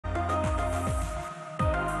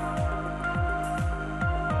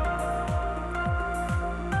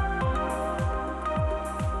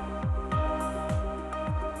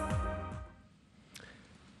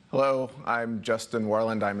Hello, I'm Justin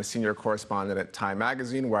Worland. I'm a senior correspondent at Time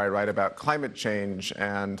Magazine, where I write about climate change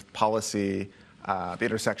and policy, the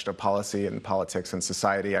intersection of policy and politics and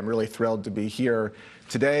society. I'm really thrilled to be here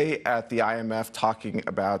today at the IMF talking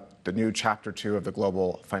about the new Chapter 2 of the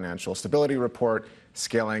Global Financial Stability Report,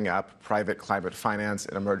 scaling up private climate finance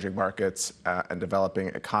in emerging markets and developing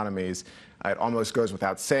economies. It almost goes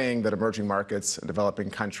without saying that emerging markets and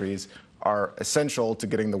developing countries are essential to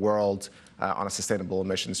getting the world on a sustainable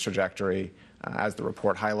emissions trajectory. As the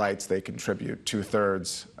report highlights, they contribute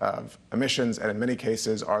 2/3 of emissions and in many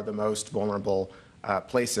cases are the most vulnerable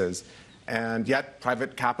places. And yet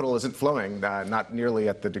private capital isn't flowing, not nearly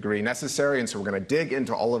at the degree necessary. And so we're going to dig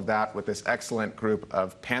into all of that with this excellent group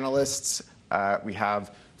of panelists. We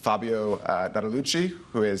have Fabio Natalucci,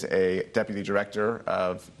 who is a deputy director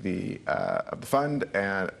of the fund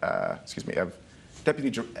and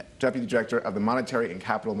Deputy Director of the Monetary and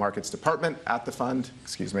Capital Markets Department at the fund,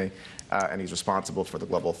 and he's responsible for the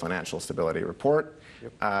Global Financial Stability Report.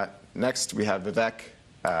 Yep. Next, we have Vivek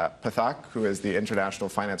Pathak, who is the International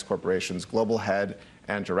Finance Corporation's Global Head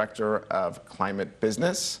and Director of Climate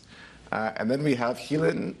Business. And then we have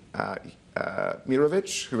Hilen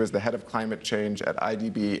Meirovich, who is the Head of Climate Change at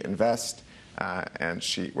IDB Invest,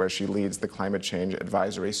 where she leads the Climate Change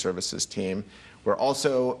Advisory Services team. We're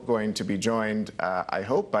also going to be joined, I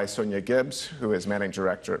hope, by Sonja Gibbs, who is Managing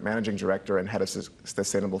Director and Head of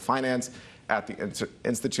Sustainable Finance at the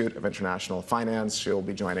Institute of International Finance. She'll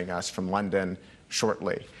be joining us from London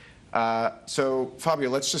shortly. So, Fabio,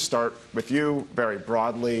 let's just start with you very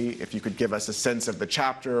broadly. If you could give us a sense of the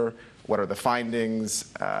chapter, what are the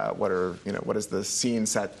findings? What is the scene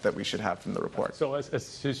set that we should have from the report? So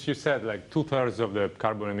as you said, like 2/3 of the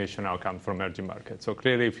carbon emission now come from emerging markets. So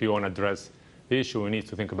clearly, if you want to address the issue, we need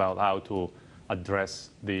to think about how to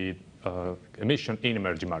address the emission in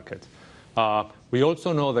emerging markets. We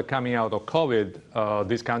also know that coming out of COVID,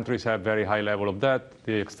 these countries have very high level of debt.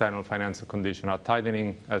 The external financial conditions are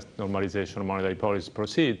tightening as normalization of monetary policies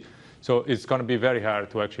proceed. So it's going to be very hard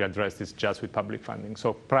to actually address this just with public funding.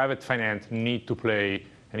 So private finance need to play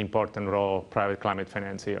an important role, private climate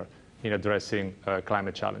finance here, in addressing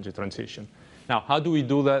climate challenge and transition. Now, how do we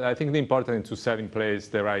do that? I think the important is to set in place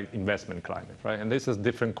the right investment climate, right? And this has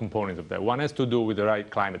different components of that. One has to do with the right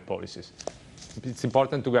climate policies. It's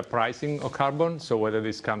important to get pricing of carbon. So whether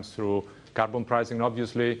this comes through carbon pricing,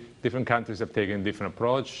 obviously, different countries have taken a different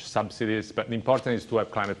approach, subsidies, but the important is to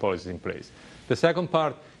have climate policies in place. The second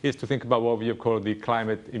part is to think about what we have called the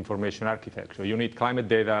climate information architecture. You need climate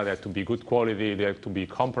data. They have to be good quality. They have to be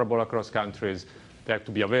comparable across countries. They have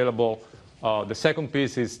to be available. The second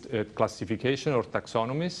piece is classification or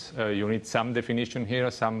taxonomies. You need some definition here,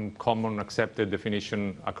 some common accepted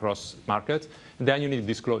definition across markets. And then you need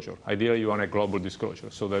disclosure. Ideally, you want a global disclosure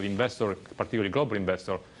so that investor, particularly global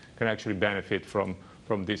investor, can actually benefit from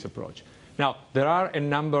this approach. Now, there are a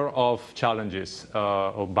number of challenges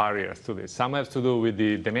or barriers to this. Some have to do with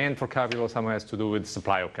the demand for capital. Some has to do with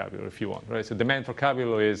supply of capital, if you want. Right? So demand for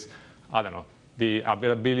capital is, the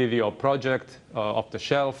availability of project off the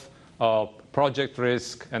shelf, project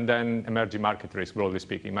risk, and then emerging market risk, broadly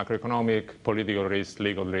speaking, macroeconomic, political risk,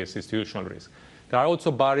 legal risk, institutional risk. There are also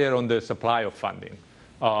barriers on the supply of funding.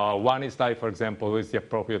 One is like, for example, is the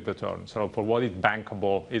appropriate return. So for what is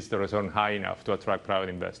bankable, is the return high enough to attract private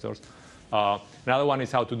investors? Another one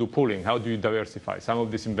is how to do pooling. How do you diversify? Some of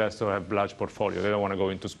these investors have large portfolios. They don't want to go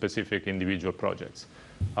into specific individual projects.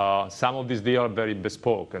 Some of these deals are very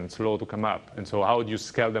bespoke and slow to come up. And so how do you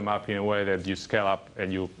scale them up in a way that you scale up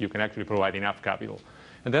and you can actually provide enough capital?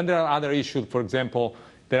 And then there are other issues. For example,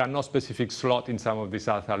 there are no specific slot in some of these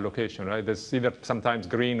asset allocation, right? There's either sometimes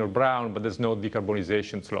green or brown, but there's no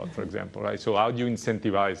decarbonization slot, for example, right? So how do you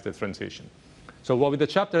incentivize the transition? So what the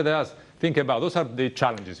chapter does, think about, those are the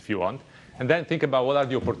challenges, if you want. And then think about what are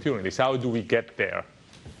the opportunities? How do we get there?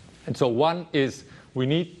 And so one is we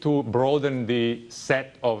need to broaden the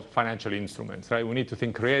set of financial instruments, right? We need to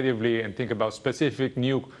think creatively and think about specific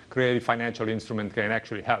new creative financial instruments that can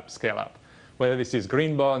actually help scale up. Whether this is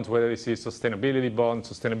green bonds, whether this is sustainability bonds,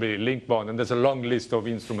 sustainability-linked bonds, and there's a long list of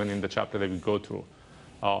instruments in the chapter that we go through.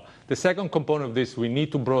 The second component of this, we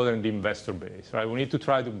need to broaden the investor base, right? We need to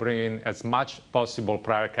try to bring in as much possible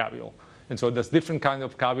private capital. And so there's different kinds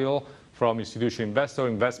of capital, from institutional investor,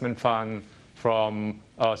 investment fund, from,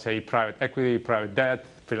 say, private equity, private debt,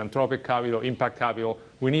 philanthropic capital, impact capital.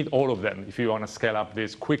 We need all of them if you want to scale up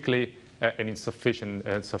this quickly and in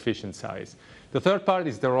sufficient size. The third part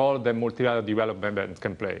is the role that multilateral development banks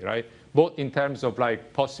can play, right? Both in terms of,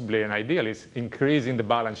 like, possibly and ideally, increasing the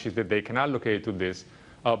balance sheet that they can allocate to this,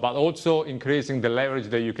 but also increasing the leverage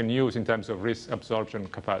that you can use in terms of risk absorption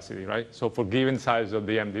capacity, right? So for given size of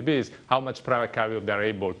the MDBs, how much private capital they're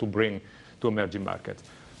able to bring to emerging markets.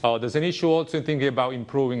 There's an issue also in thinking about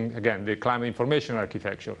improving, again, the climate information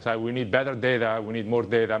architecture. So we need better data, we need more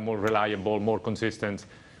data, more reliable, more consistent.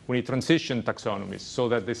 We need transition taxonomies so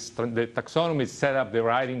that the taxonomies set up the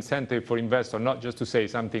right incentive for investors, not just to say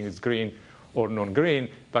something is green or non-green,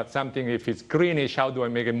 but something, if it's greenish, how do I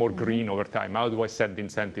make it more green over time? How do I set the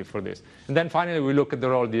incentive for this? And then finally, we look at the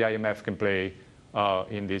role the IMF can play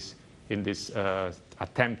in this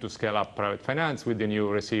attempt to scale up private finance with the new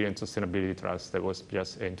Resilient Sustainability Trust that was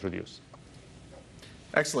just introduced.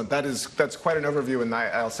 Excellent. That's quite an overview, and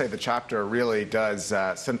I'll say the chapter really does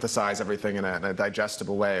synthesize everything in a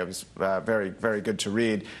digestible way. It was very, very good to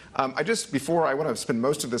read. I want to spend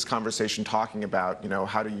most of this conversation talking about,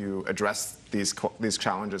 how do you address these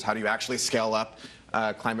challenges? How do you actually scale up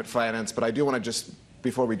climate finance? But I do want to just,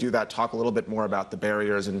 before we do that, talk a little bit more about the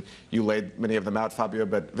barriers, and you laid many of them out, Fabio,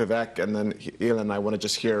 but Vivek and then Hilen, I want to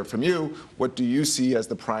just hear from you. What do you see as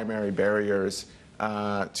the primary barriers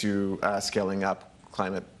to scaling up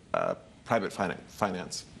climate private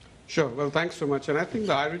finance? Sure. Well, thanks so much. And I think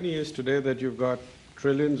the irony is today that you've got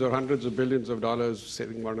trillions or hundreds of billions of dollars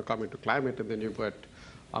saying want to come into climate, and then you've got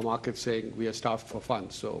our market saying we are starved for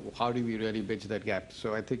funds. So how do we really bridge that gap?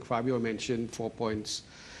 So I think Fabio mentioned 4 points: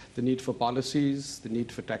 the need for policies, the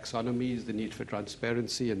need for taxonomies, the need for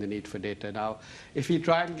transparency, and the need for data. Now, if you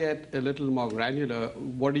try and get a little more granular,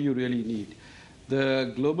 what do you really need?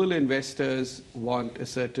 The global investors want a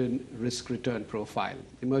certain risk-return profile.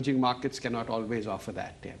 Emerging markets cannot always offer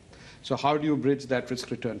that. Yeah. So how do you bridge that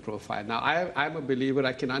risk-return profile? Now, I'm a believer.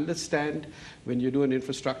 I can understand when you do an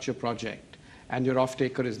infrastructure project and your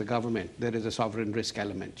off-taker is the government, there is a sovereign risk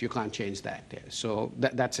element. You can't change that. Yeah. So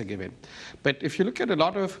that's a given. But if you look at a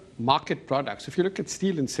lot of market products, if you look at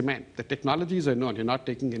steel and cement, the technologies are known. You're not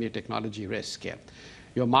taking any technology risk. Yeah.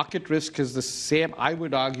 Your market risk is the same, I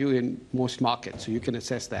would argue, in most markets, so you can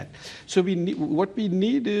assess that. So what we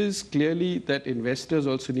need is clearly that investors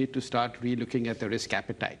also need to start re-looking at the risk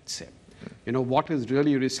appetites. What is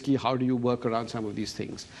really risky? How do you work around some of these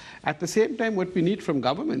things? At the same time, what we need from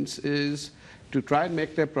governments is to try and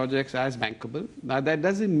make their projects as bankable. Now, that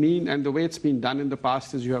doesn't mean, and the way it's been done in the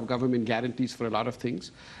past is you have government guarantees for a lot of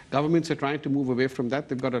thirds. Governments are trying to move away from that.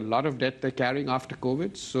 They've got a lot of debt they're carrying after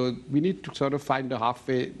COVID, so we need to sort of find a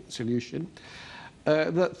halfway solution.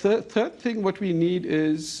 The third thing, what we need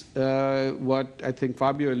is what I think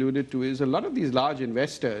Fabio alluded to, is a lot of these large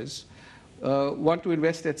investors want to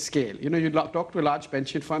invest at scale. You talk to a large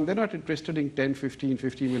pension fund, they're not interested in $10,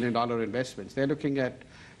 $15 million investments. They're looking at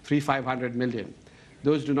 $300-500 million.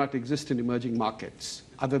 Those do not exist in emerging markets,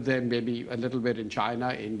 other than maybe a little bit in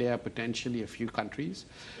China, India, potentially a few countries.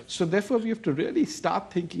 So therefore, we have to really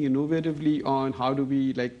start thinking innovatively on how do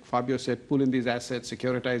we, like Fabio said, pull in these assets,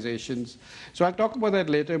 securitizations. So I'll talk about that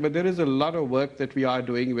later, but there is a lot of work that we are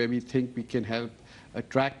doing where we think we can help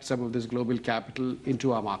attract some of this global capital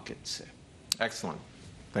into our markets. Excellent.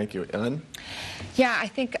 Thank you. Hilen? Yeah, I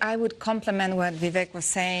think I would complement what Vivek was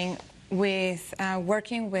saying with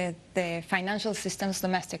working with the financial systems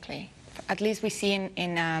domestically. At least we see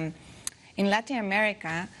in Latin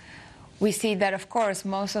America, we see that, of course,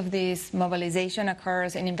 most of this mobilization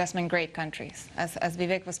occurs in investment-grade countries. As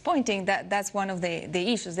Vivek was pointing, that's one of the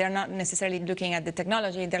issues. They're not necessarily looking at the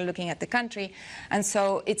technology, they're looking at the country. And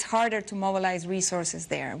so it's harder to mobilize resources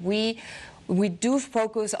there. We do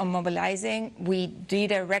focus on mobilizing. We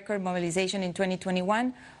did a record mobilization in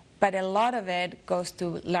 2021. But a lot of it goes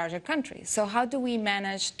to larger countries. So how do we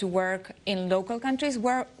manage to work in local countries?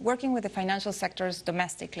 We're working with the financial sectors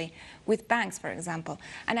domestically, with banks, for example.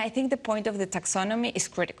 And I think the point of the taxonomy is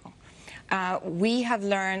critical. We have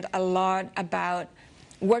learned a lot about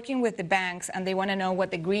working with the banks, and they want to know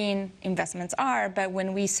what the green investments are. But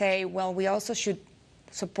when we say, well, we also should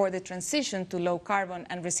support the transition to low carbon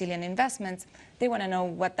and resilient investments, they want to know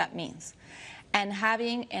what that means. And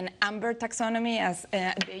having an amber taxonomy, as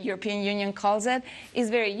the European Union calls it, is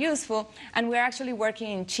very useful. And we're actually working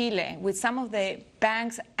in Chile with some of the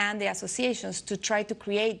banks and the associations to try to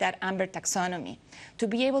create that amber taxonomy, to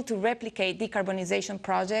be able to replicate decarbonization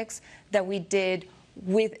projects that we did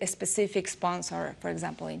with a specific sponsor, for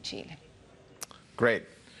example, in Chile. Great.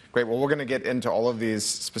 Great. Well, we're going to get into all of these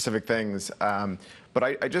specific things. But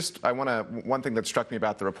I want to, one thing that struck me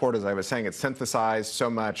about the report, as I was saying, it synthesized so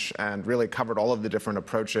much and really covered all of the different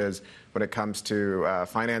approaches when it comes to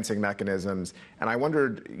financing mechanisms. And I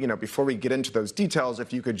wondered, before we get into those details,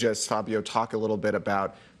 if you could just, Fabio, talk a little bit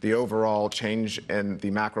about the overall change in the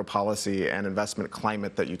macro policy and investment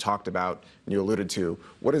climate that you talked about and you alluded to.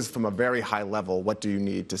 What is, from a very high level, what do you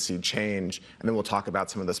need to see change? And then we'll talk about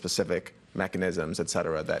some of the specific mechanisms, et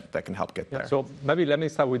cetera, that can help get there. So maybe let me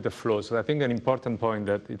start with the flows. So I think an important point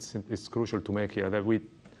that it's crucial to make here, that we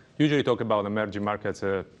usually talk about emerging markets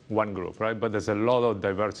as one group, right? But there's a lot of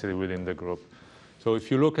diversity within the group. So if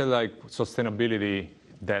you look at like sustainability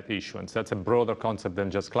debt issuance, that's a broader concept than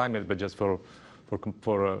just climate, but just for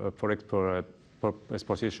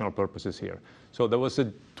expositional purposes here. So there was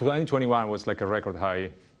 2021 was like a record high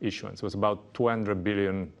issuance. It was about $200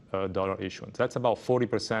 billion issuance. That's about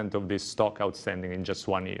 40% of this stock outstanding in just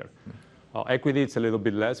 1 year. Equity, it's a little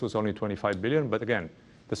bit less, it was only 25 billion, but again,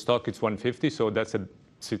 the stock is 150, so that's a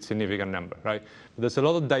significant number, right? But there's a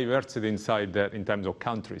lot of diversity inside that in terms of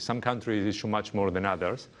countries. Some countries issue much more than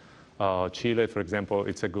others. Chile, for example,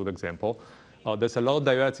 it's a good example. There's a lot of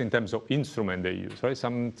diversity in terms of instrument they use, right?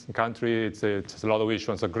 Some countries, it's a lot of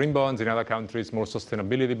issuance of green bonds. In other countries, more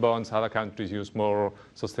sustainability bonds. Other countries use more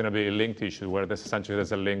sustainability-linked issues, where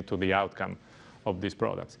there's a link to the outcome of these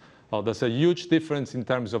products. There's a huge difference in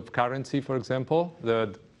terms of currency, for example.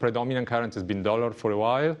 The predominant currency has been dollar for a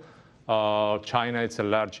while. China, it's a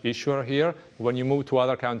large issuer here. When you move to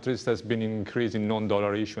other countries, there's been an increase in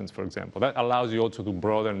non-dollar issuance, for example. That allows you also to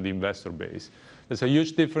broaden the investor base. There's a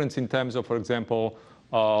huge difference in terms of, for example,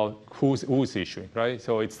 who's issuing, right?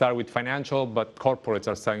 So it started with financial, but corporates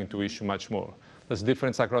are starting to issue much more. There's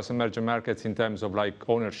difference across emerging markets in terms of like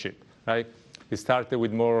ownership, right? It started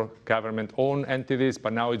with more government-owned entities,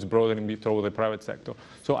 but now it's broadening through the private sector.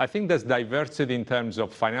 So I think there's diversity in terms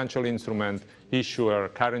of financial instrument, issuer,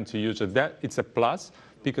 currency user. That it's a plus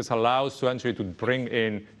because it allows to actually to bring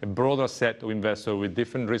in a broader set of investors with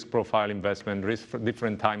different risk profile investment,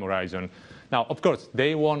 different time horizon. Now, of course,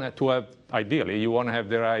 they want to have, ideally, you want to have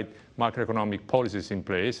the right macroeconomic policies in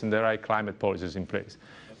place and the right climate policies in place.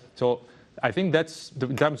 So I think that's,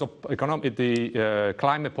 in terms of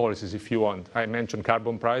climate policies, if you want. I mentioned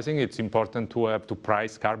carbon pricing. It's important to have to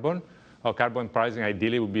price carbon. Carbon pricing,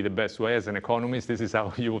 ideally, would be the best way. As an economist, this is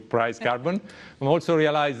how you would price carbon. And also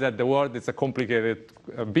realize that the world is a complicated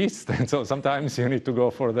beast. And so sometimes you need to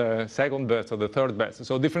go for the second best or the third best.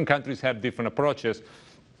 So different countries have different approaches.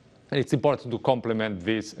 And it's important to complement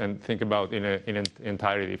this and think about in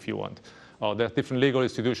entirety if you want. There are different legal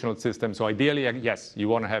institutional systems. So ideally, yes, you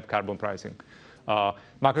want to have carbon pricing.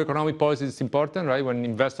 Macroeconomic policy is important, right? When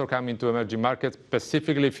investors come into emerging markets,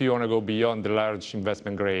 specifically if you want to go beyond the large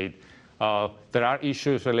investment grade, there are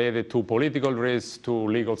issues related to political risks, to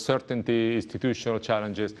legal certainty, institutional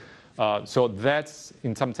challenges. So that's,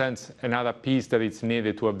 in some sense, another piece that is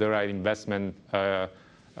needed to have the right investment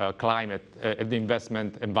climate, the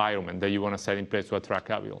investment environment that you want to set in place to attract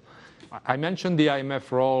capital. I mentioned the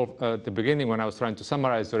IMF role at the beginning when I was trying to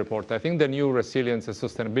summarize the report. I think the new resilience and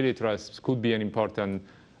sustainability trust could be an important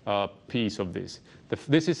piece of this.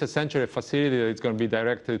 This is essentially a facility that is going to be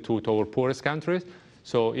directed to our poorest countries.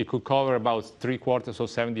 So it could cover about 3/4 or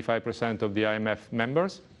 75% of the IMF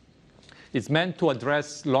members. It's meant to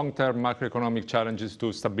address long-term macroeconomic challenges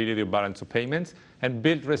to stability of balance of payments and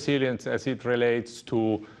build resilience as it relates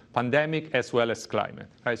to pandemic as well as climate.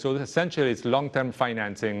 Right? So essentially, it's long-term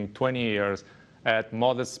financing, 20 years, at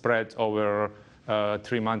modest spreads over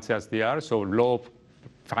 3 months SDR, so low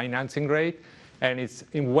financing rate. And it's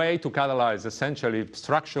a way to catalyze, essentially,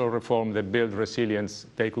 structural reform that build resilience.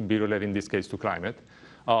 They could be related, in this case, to climate.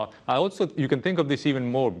 You can think of this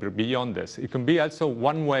even more beyond this. It can be also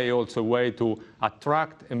one way, also a way to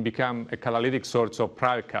attract and become a catalytic source of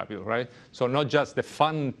private capital, right? So not just the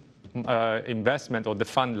fund investment or the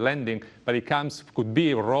fund lending, but it could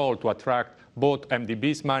be a role to attract both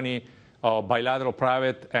MDB's money, bilateral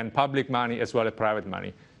private and public money, as well as private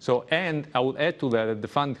money. So, and I would add to that the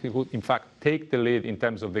fund could, in fact, take the lead in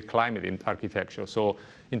terms of the climate architecture. So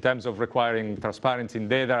in terms of requiring transparency in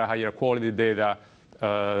data, higher quality data,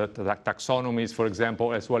 taxonomies, for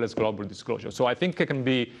example, as well as global disclosure. So I think it can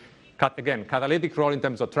be, again, catalytic role in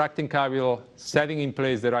terms of attracting capital, setting in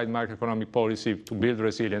place the right macroeconomic policy to build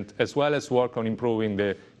resilience, as well as work on improving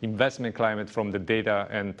the investment climate from the data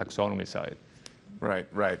and taxonomy side. Right,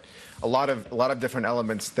 right. A lot of different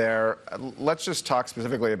elements there. Let's just talk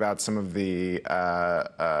specifically about some of the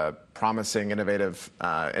promising, innovative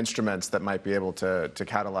instruments that might be able to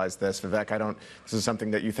catalyze this. Vivek, this is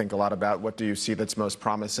something that you think a lot about. What do you see that's most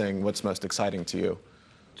promising? What's most exciting to you?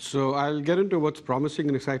 So I'll get into what's promising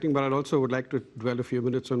and exciting, but I also would like to dwell a few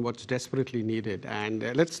minutes on what's desperately needed.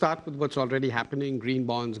 And let's start with what's already happening: green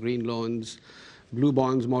bonds, green loans, blue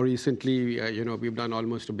bonds. More recently, we've done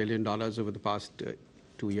almost $1 billion over the past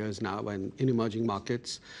 2 years now and in emerging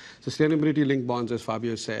markets. Sustainability-linked bonds, as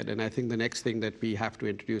Fabio said, and I think the next thing that we have to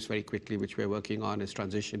introduce very quickly, which we're working on, is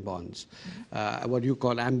transition bonds. What you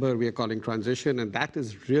call amber, we are calling transition, and that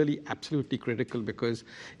is really absolutely critical, because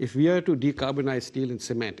if we are to decarbonize steel and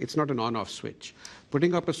cement, it's not an on-off switch.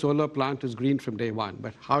 Putting up a solar plant is green from day one,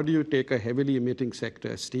 but how do you take a heavily emitting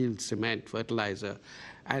sector, steel, cement, fertilizer,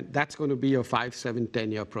 and that's going to be a 5, 7,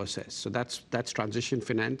 10-year process. So that's transition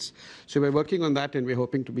finance. So we're working on that, and we're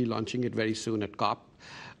hoping to be launching it very soon at COP.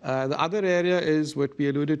 The other area is what we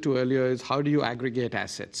alluded to earlier, is how do you aggregate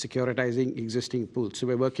assets, securitizing existing pools. So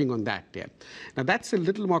we're working on that there. Now that's a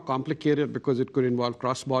little more complicated because it could involve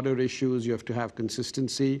cross-border issues. You have to have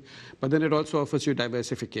consistency, but then it also offers you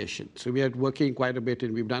diversification. So we are working quite a bit,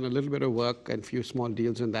 and we've done a little bit of work and a few small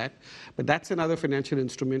deals in that. But that's another financial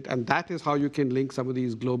instrument, and that is how you can link some of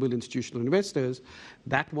these global institutional investors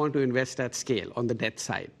that want to invest at scale on the debt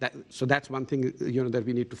side. So that's one thing that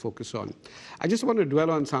we need to focus on. I just want to dwell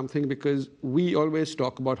on something, because we always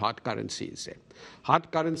talk about hard currencies. Hard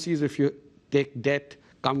currencies, if you take debt,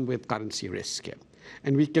 come with currency risk.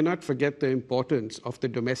 And we cannot forget the importance of the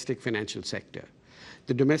domestic financial sector.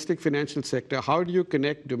 The domestic financial sector, how do you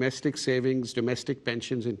connect domestic savings, domestic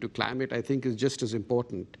pensions into climate, I think is just as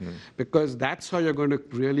important, because that's how you're going to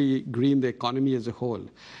really green the economy as a whole.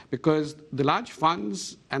 Because the large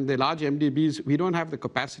funds and the large MDBs, we don't have the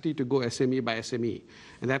capacity to go SME by SME.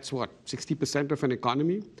 And that's what, 60% of an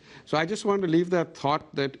economy? So I just want to leave that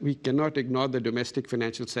thought that we cannot ignore the domestic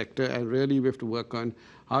financial sector, and really we have to work on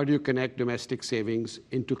how do you connect domestic savings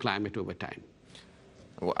into climate over time.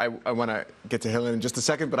 Well, I want to get to Hilen in just a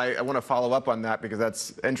second, but I want to follow up on that, because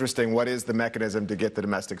that's interesting. What is the mechanism to get the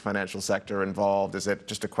domestic financial sector involved? Is it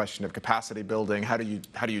just a question of capacity building? How do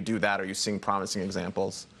you do that? Are you seeing promising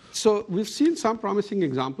examples? So we've seen some promising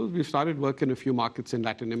examples. We've started work in a few markets in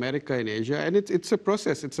Latin America and Asia, and it's a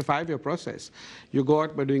process. It's a 5-year process. You go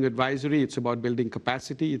out by doing advisory. It's about building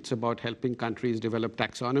capacity. It's about helping countries develop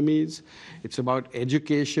taxonomies. It's about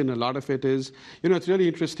education. A lot of it is, it's really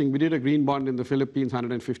interesting. We did a green bond in the Philippines,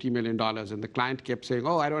 $150 million, and the client kept saying,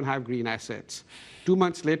 oh, I don't have green assets. 2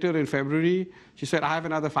 months later, in February, she said, I have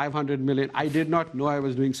another $500 million. I did not know I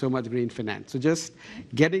was doing so much green finance. So just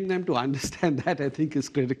getting them to understand that, I think, is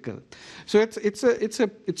critical. So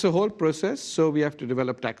it's a whole process. So we have to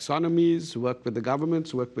develop taxonomies, work with the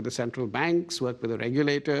governments, work with the central banks, work with the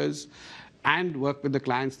regulators, and work with the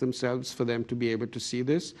clients themselves for them to be able to see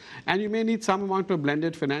this. And you may need some amount of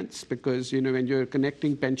blended finance, because when you're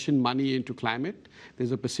connecting pension money into climate,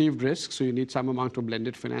 there's a perceived risk, so you need some amount of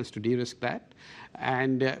blended finance to de-risk that.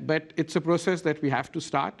 But it's a process that we have to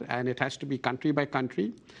start, and it has to be country by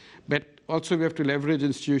country. But also we have to leverage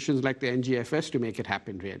institutions like the NGFS to make it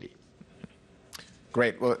happen, really.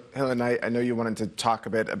 Great. Well, Hilen, I know you wanted to talk a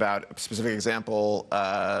bit about a specific example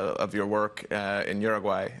of your work in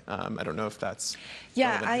Uruguay. I don't know if that's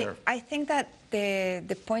I think that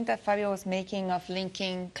the point that Fabio was making of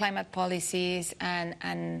linking climate policies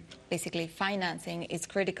and basically financing is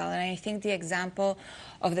critical. And I think the example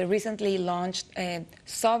of the recently launched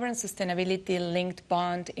sovereign sustainability-linked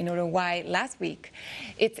bond in Uruguay last week,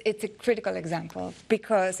 it's a critical example,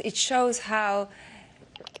 because it shows how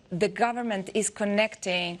the government is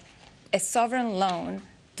connecting a sovereign loan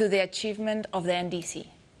to the achievement of the NDC,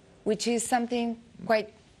 which is something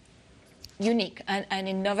quite unique and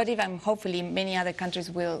innovative, and hopefully many other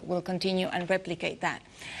countries will continue and replicate that.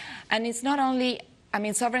 And it's not only,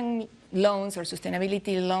 sovereign loans or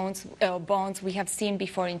sustainability loans, bonds we have seen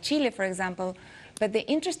before in Chile, for example, but the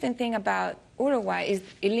interesting thing about Uruguay is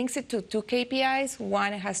it links it to 2 KPIs.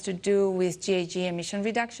 One has to do with GHG emission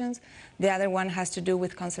reductions. The other one has to do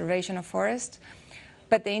with conservation of forests.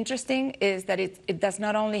 But the interesting is that it does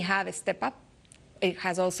not only have a step up, it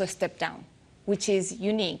has also a step down, which is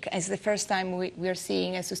unique. It's the first time we are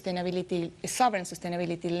seeing a sovereign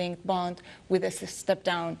sustainability-linked bond with a step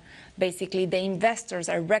down. Basically, the investors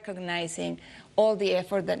are recognizing all the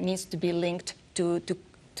effort that needs to be linked to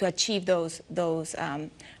achieve those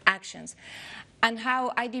actions. And how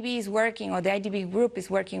IDB is working, or the IDB group is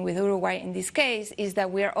working with Uruguay in this case, is that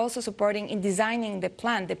we are also supporting in designing the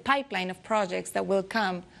plan, the pipeline of projects that will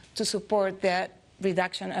come to support the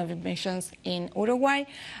reduction of emissions in Uruguay,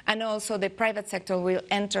 and also the private sector will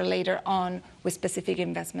enter later on with specific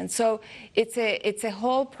investments. So it's a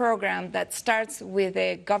whole program that starts with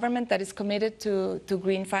a government that is committed to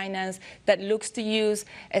green finance, that looks to use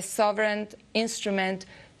a sovereign instrument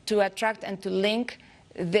to attract and to link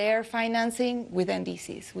their financing with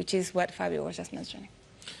NDCs, which is what Fabio was just mentioning.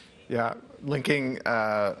 Yeah, linking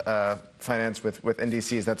finance with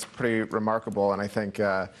NDCs, that's pretty remarkable. And I think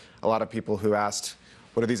a lot of people who asked,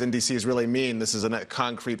 what do these NDCs really mean? This is a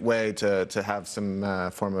concrete way to have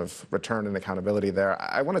some form of return and accountability there.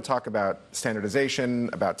 I want to talk about standardization,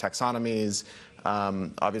 about taxonomies.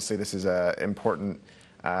 Obviously, this is an important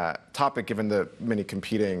topic given the many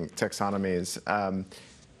competing taxonomies.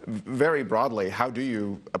 Very broadly, how do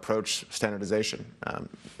you approach standardization?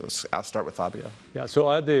 I'll start with Fabio. Yeah, so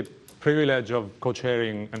I had the privilege of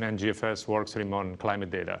co-chairing an NGFS workstream on climate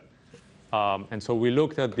data. And so we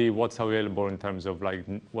looked at what's available in terms of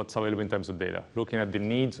data, looking at the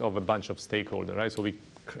needs of a bunch of stakeholders, right? So we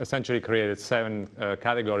essentially created 7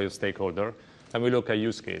 categories of stakeholder, and we look at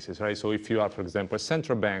use cases, right? So if you are, for example, a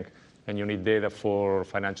central bank and you need data for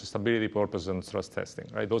financial stability purposes and stress testing,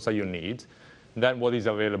 right? Those are your needs. Then what is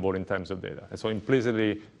available in terms of data. And so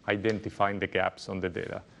implicitly identifying the gaps on the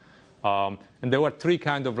data. And there were 3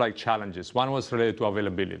 kind of challenges. One was related to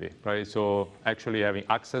availability, right? So actually having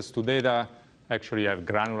access to data, actually have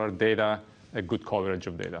granular data, a good coverage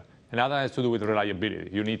of data. Another has to do with reliability.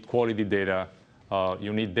 You need quality data.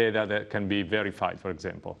 You need data that can be verified, for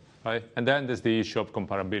example, right? And then there's the issue of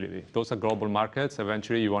comparability. Those are global markets.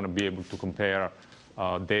 Eventually, you want to be able to compare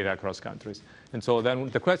data across countries. And so then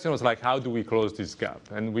the question was how do we close this gap?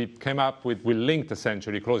 And we came up with, we linked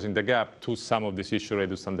essentially closing the gap to some of these issues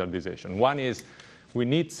related to standardization. One is we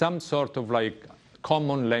need some sort of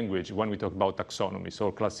common language when we talk about taxonomy,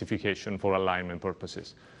 so classification for alignment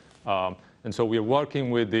purposes. And so we're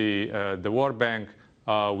working with the World Bank,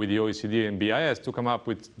 with the OECD and BIS to come up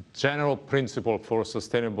with general principle for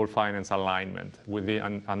sustainable finance alignment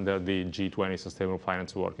under the G20 Sustainable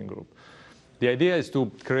Finance Working Group. The idea is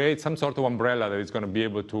to create some sort of umbrella that is going to be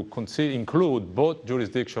able to include both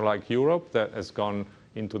jurisdictions like Europe that has gone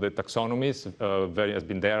into the taxonomies, has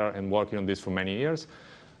been there and working on this for many years,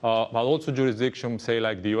 but also jurisdictions, say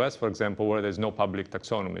like the US, for example, where there's no public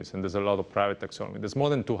taxonomies and there's a lot of private taxonomy. There's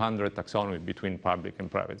more than 200 taxonomies between public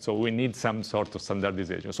and private. So we need some sort of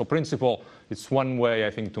standardization. So principle, it's one way,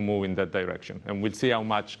 I think, to move in that direction. And we'll see how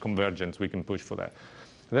much convergence we can push for that.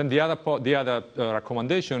 Then the other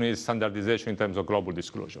recommendation is standardization in terms of global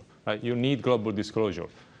disclosure. Right? You need global disclosure.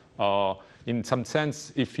 In some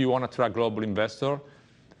sense, if you want to attract global investor,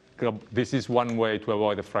 this is one way to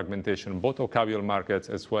avoid the fragmentation both of capital markets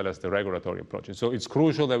as well as the regulatory approaches. So it's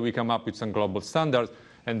crucial that we come up with some global standards,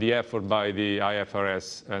 and the effort by the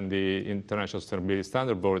IFRS and the International Sustainability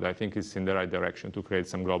Standard Board, I think, is in the right direction to create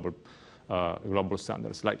some global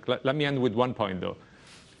standards. Let me end with one point, though.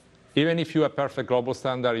 Even if you have perfect global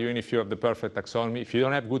standard, even if you have the perfect taxonomy, if you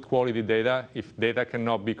don't have good quality data, if data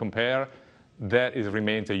cannot be compared, that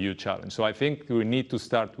remains a huge challenge. So I think we need to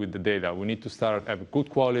start with the data. We need to have good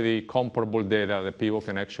quality, comparable data that people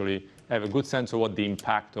can actually have a good sense of what the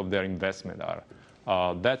impact of their investment are.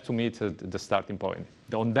 That, to me, is the starting point.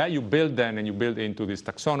 On that, you build then, and you build into these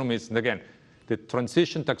taxonomies. And again, the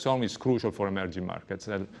transition taxonomy is crucial for emerging markets.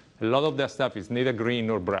 And a lot of that stuff is neither green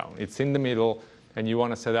nor brown. It's in the middle. And you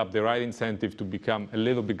want to set up the right incentive to become a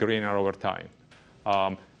little bit greener over time.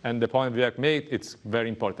 And the point Vivek made, it's very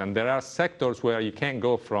important. There are sectors where you can't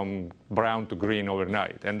go from brown to green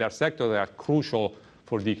overnight. And there are sectors that are crucial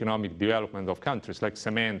for the economic development of countries, like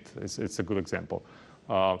cement. It's a good example.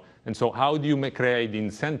 And so how do you create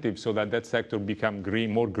incentives so that sector become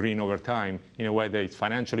more green over time in a way that it's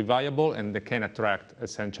financially viable and that can attract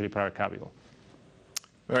essentially private capital?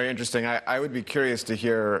 Very interesting. I would be curious to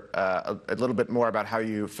hear a little bit more about how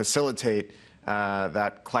you facilitate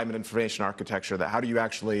that climate information architecture. How do you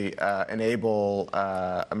actually enable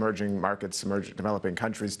emerging markets, developing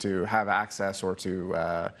countries to have access or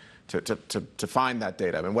to find that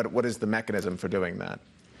data? I mean, what is the mechanism for doing that?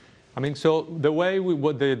 I mean, so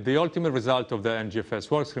the ultimate result of the NGFS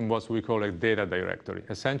workstream was what we call a data directory.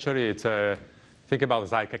 Essentially, it's think about it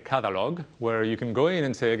as like a catalog where you can go in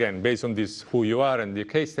and say, again, based on this, who you are and the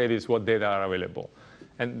case studies, what data are available.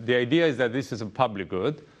 And the idea is that this is a public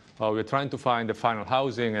good. We're trying to find the final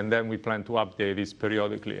housing, and then we plan to update this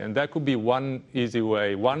periodically. And that could be one easy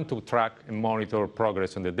way, one, to track and monitor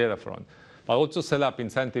progress on the data front, but also set up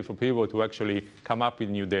incentive for people to actually come up with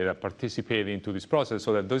new data, participate into this process,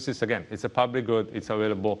 so that this is, again, it's a public good, it's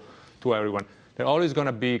available to everyone. There's always going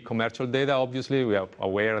to be commercial data, obviously. We are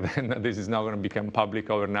aware that this is not going to become public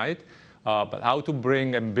overnight. But how to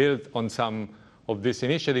bring and build on some of this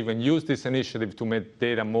initiative and use this initiative to make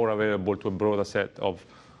data more available to a broader set of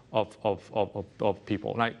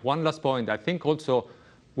people. Like, one last point, I think also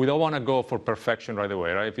we don't want to go for perfection right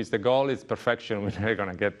away, right? If the goal is perfection, we're never going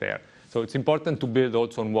to get there. So it's important to build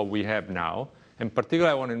also on what we have now In particular,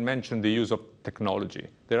 I want to mention the use of technology.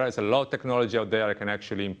 There is a lot of technology out there that can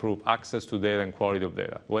actually improve access to data and quality of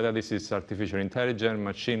data, whether this is artificial intelligence,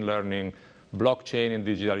 machine learning, blockchain and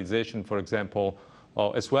digitalization, for example,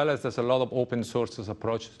 as well as there's a lot of open source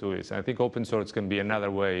approaches to this. And I think open source can be another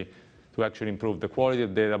way to actually improve the quality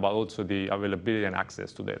of data, but also the availability and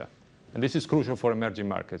access to data. And this is crucial for emerging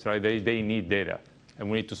markets, right? They need data, and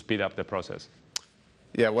we need to speed up the process.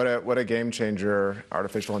 Yeah, what a game changer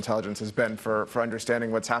artificial intelligence has been for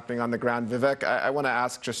understanding what's happening on the ground. Vivek, I want to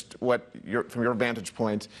ask just from your vantage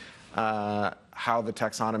point, how the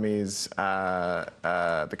taxonomies,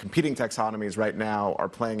 the competing taxonomies right now are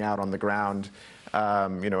playing out on the ground,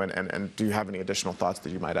 and do you have any additional thoughts that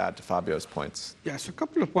you might add to Fabio's points? Yes, a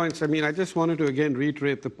couple of points. I mean, I just wanted to again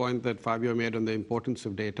reiterate the point that Fabio made on the importance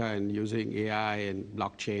of data and using AI and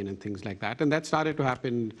blockchain and things like that. And that started to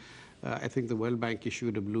happen. I think the World Bank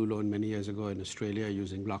issued a blue loan many years ago in Australia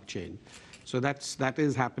using blockchain. So that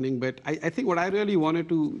is happening. But I think what I really wanted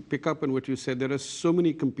to pick up on what you said, there are so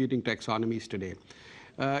many competing taxonomies today.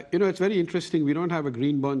 It's very interesting. We don't have a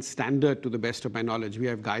green bond standard to the best of my knowledge. We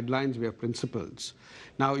have guidelines, we have principles.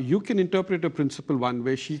 Now, you can interpret a principle one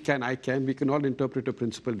way, she can, I can. We can all interpret a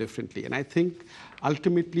principle differently. And I think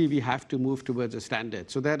ultimately we have to move towards a standard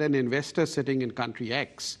so that an investor sitting in country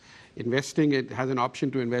X, it has an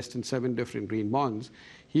option to invest in 7 different green bonds,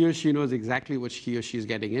 he or she knows exactly what he or she is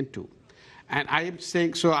getting into. And I am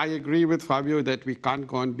saying, so I agree with Fabio that we can't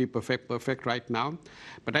go and be perfect right now.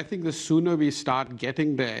 But I think the sooner we start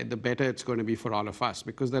getting there, the better it's going to be for all of us.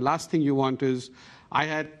 Because the last thing you want is, I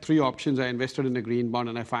had 3 options. I invested in a green bond,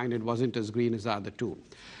 and I find it wasn't as green as the other 2.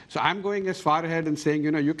 So I'm going as far ahead and saying,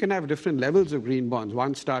 you can have different levels of green bonds,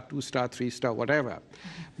 1-star, 2-star, 3-star, whatever.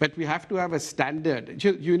 But we have to have a standard.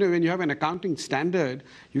 When you have an accounting standard,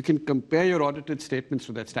 you can compare your audited statements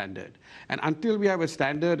to that standard. And until we have a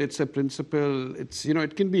standard, it's a principle.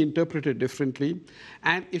 It can be interpreted differently.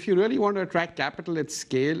 And if you really want to attract capital at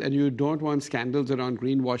scale and you don't want scandals around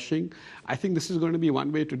greenwashing, I think this is going to be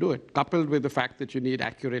one way to do it, coupled with the fact that you need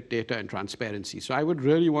accurate data and transparency. So I would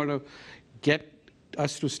really want to get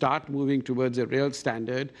us to start moving towards a real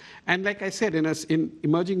standard. And like I said, in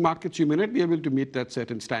emerging markets, you may not be able to meet that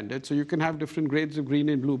certain standard. So you can have different grades of green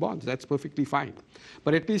and blue bonds. That's perfectly fine.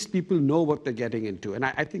 But at least people know what they're getting into. And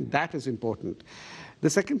I think that is important. The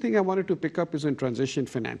second thing I wanted to pick up is on transition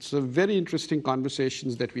finance. So very interesting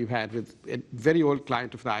conversations that we've had with a very old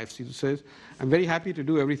client of the IFC who says, I'm very happy to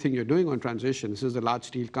do everything you're doing on transition. This is a large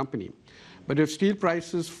steel company. But if steel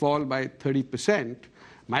prices fall by 30%,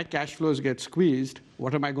 my cash flows get squeezed,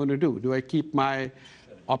 what am I going to do? Do I keep my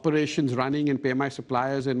operations running and pay my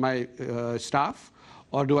suppliers and my staff?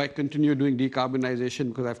 Or do I continue doing decarbonization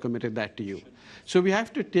because I've committed that to you? So we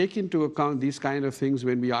have to take into account these kind of things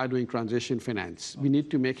when we are doing transition finance. We need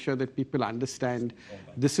to make sure that people understand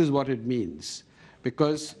this is what it means,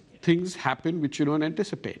 because things happen which you don't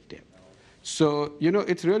anticipate. So,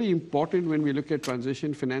 it's really important when we look at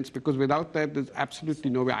transition finance, because without that, there's absolutely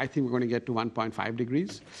no way I think we're going to get to 1.5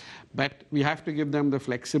 degrees. But we have to give them the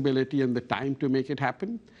flexibility and the time to make it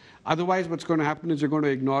happen. Otherwise, what's going to happen is you're going to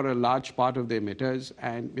ignore a large part of the emitters,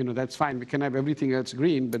 and that's fine. We can have everything else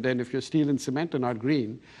green, but then if your steel and cement are not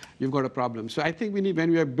green, you've got a problem. So I think when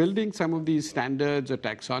we are building some of these standards or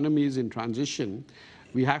taxonomies in transition,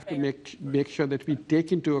 we have to make sure that we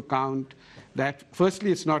take into account that,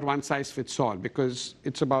 firstly, it's not one size fits all, because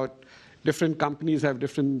it's about different companies have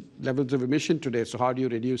different levels of emission today, so how do you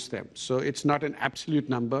reduce them? So it's not an absolute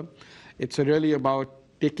number. It's really about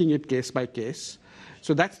taking it case by case.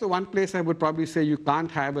 So that's the one place I would probably say you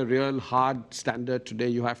can't have a real hard standard today.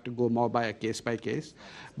 You have to go more by a case by case.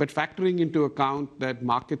 But factoring into account that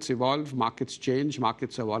markets evolve, markets change,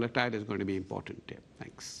 markets are volatile is going to be important here.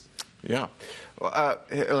 Thanks. Yeah. Well,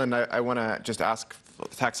 Hilen, I want to just ask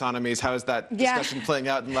taxonomies. How is that discussion playing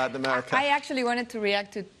out in Latin America? I actually wanted to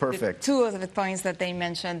react to two of the points that they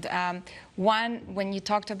mentioned. One, when you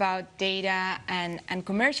talked about data and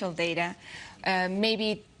commercial data,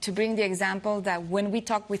 maybe to bring the example that when we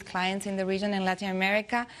talk with clients in the region in Latin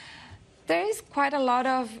America, there is quite a lot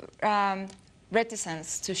of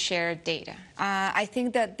reticence to share data. I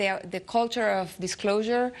think that the culture of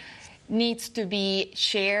disclosure needs to be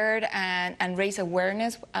shared and raise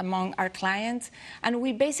awareness among our clients. And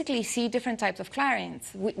we basically see different types of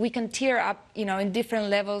clients. We can tier up, in different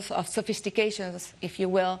levels of sophistications, if you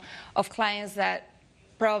will, of clients that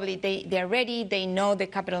probably they're ready, they know the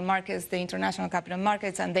capital markets, the international capital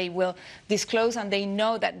markets, and they will disclose, and they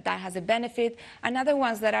know that that has a benefit, and other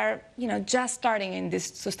ones that are just starting in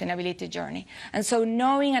this sustainability journey. And so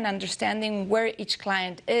knowing and understanding where each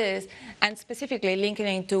client is, and specifically linking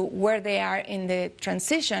it to where they are in the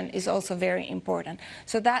transition, is also very important.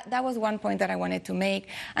 So that was one point that I wanted to make.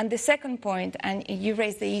 And the second point, and you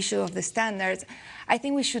raised the issue of the standards, I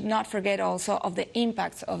think we should not forget also of the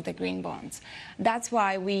impacts of the green bonds. That's why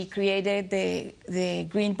we created the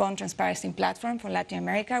Green Bond Transparency Platform for Latin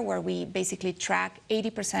America, where we basically track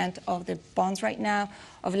 80% of the bonds right now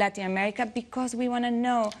of Latin America, because we want to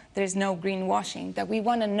know there's no greenwashing, that we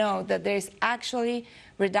want to know that there's actually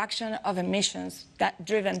reduction of emissions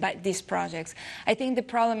driven by these projects. I think the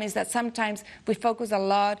problem is that sometimes we focus a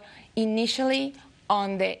lot initially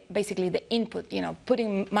on basically the input,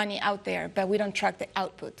 putting money out there, but we don't track the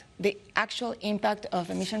output, the actual impact of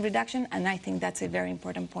emission reduction, and I think that's a very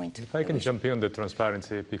important point. If I can jump in on the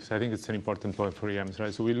transparency, because I think it's an important point for EMs,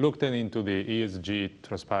 right? So we looked into the ESG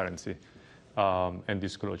transparency and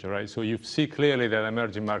disclosure, right? So you see clearly that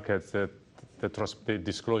emerging markets, that the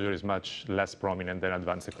disclosure is much less prominent than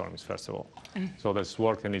advanced economies, first of all. So there's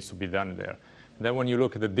work that needs to be done there. Then when you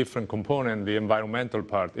look at the different component, the environmental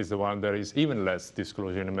part is the one that is even less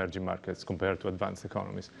disclosure in emerging markets compared to advanced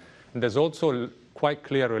economies. And there's also a quite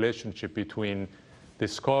clear relationship between the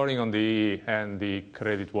scoring on the E and the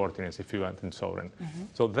credit worthiness, if you want, in sovereign.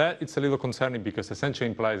 So that it's a little concerning, because essentially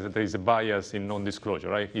implies that there is a bias in non-disclosure,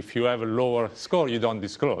 right? If you have a lower score, you don't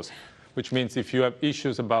disclose, which means if you have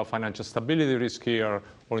issues about financial stability risk here,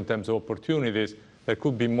 or in terms of opportunities, there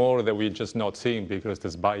could be more that we're just not seeing because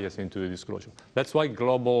there's bias into the disclosure. That's why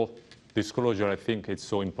global disclosure, I think, is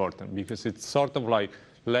so important, because it's sort of like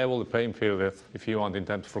level the playing field, if you want, in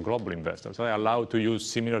terms for global investors. They are allowed to use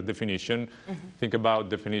similar definition. Think about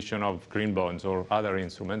definition of green bonds or other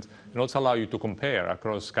instruments, and also allow you to compare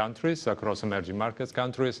across countries, across emerging markets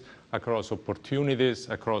countries, across opportunities,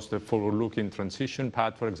 across the forward-looking transition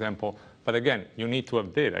path, for example. But again, you need to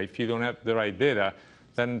have data. If you don't have the right data,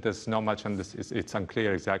 then there's not much, and it's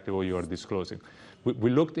unclear exactly what you are disclosing. We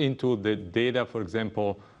looked into the data, for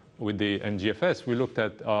example, with the NGFS. We looked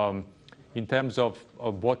at in terms of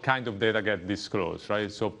what kind of data get disclosed,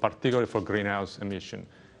 right? So particularly for greenhouse emission.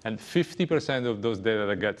 And 50% of those data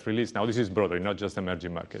that get released, now this is broader, not just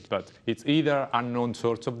emerging markets, but it's either unknown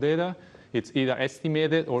source of data, it's either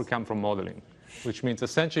estimated or come from modeling, which means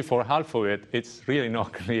essentially for half of it, it's really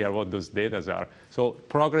not clear what those data are. So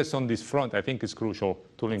progress on this front, I think, is crucial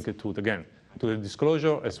to link it to, again, to the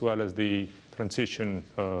disclosure as well as the transition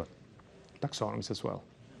taxonomies as well.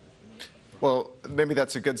 Well, maybe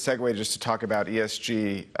that's a good segue just to talk about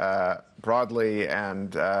ESG broadly,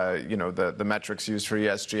 and the metrics used for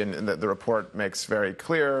ESG, and the report makes very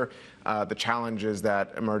clear the challenges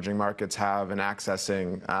that emerging markets have in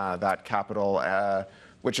accessing that capital,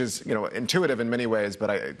 which is intuitive in many ways,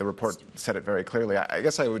 but the report said it very clearly. I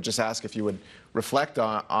guess I would just ask if you would reflect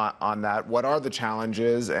on that. What are the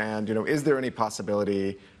challenges, and is there any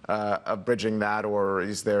possibility of bridging that, or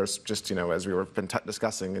is there just, as we were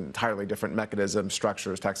discussing, entirely different mechanisms,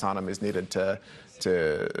 structures, taxonomies needed to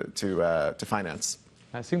finance?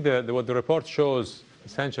 I think what the report shows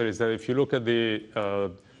essentially is that if you look at the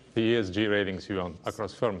ESG ratings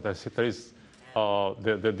across firms, there is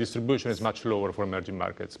the distribution is much lower for emerging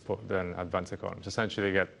markets than advanced economies. Essentially,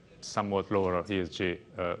 they get somewhat lower ESG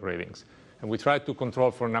ratings. And we try to control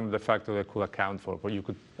for a number of factors that could account for. But you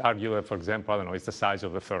could argue that, for example, I don't know, it's the size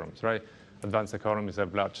of the firms, right? Advanced economies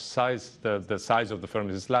have large size. The size of the firm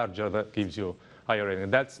is larger. That gives you higher rating.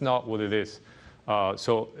 And that's not what it is.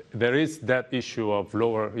 So there is that issue of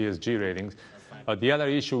lower ESG ratings. The other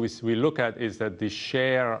issue we look at is that the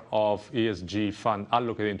share of ESG fund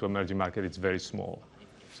allocated into emerging market is very small.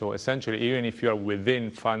 So essentially, even if you are within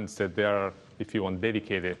funds that they are, if you want,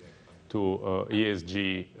 dedicated to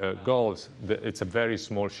ESG goals, it's a very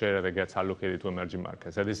small share that gets allocated to emerging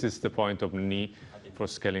markets. And this is the point of need for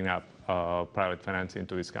scaling up private financing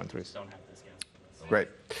into these countries. Great.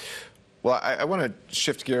 Well, I want to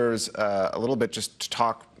shift gears a little bit just to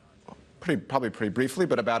talk probably pretty briefly,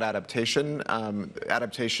 but about adaptation.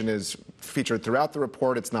 Adaptation is featured throughout the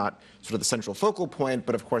report. It's not sort of the central focal point,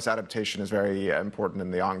 but of course adaptation is very important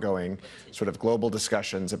in the ongoing sort of global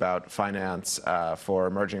discussions about finance for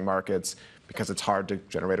emerging markets, because it's hard to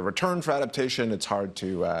generate a return for adaptation. It's hard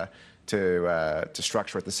to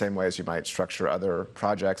structure it the same way as you might structure other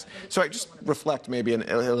projects. So I just reflect maybe, and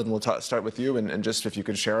Hilen, we'll start with you, and just if you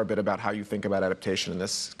could share a bit about how you think about adaptation in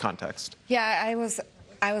this context. Yeah,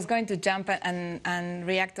 I was going to jump and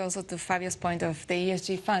react also to Fabio's point of the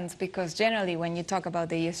ESG funds, because generally when you talk about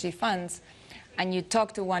the ESG funds, and you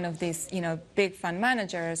talk to one of these, big fund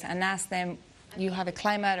managers and ask them, you have a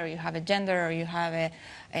climate, or you have a gender, or you have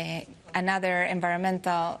another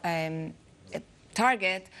environmental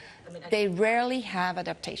target, they rarely have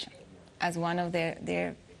adaptation as one of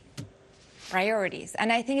their priorities.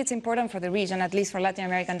 And I think it's important for the region, at least for Latin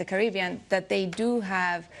America and the Caribbean, that they do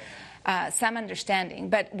have some understanding.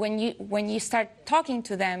 But when you start talking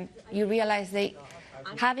to them, you realize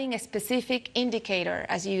having a specific indicator,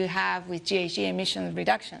 as you have with GHG emission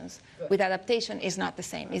reductions, with adaptation is not the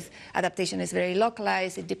same. Adaptation is very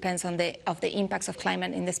localized. It depends on the impacts of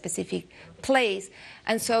climate in the specific place.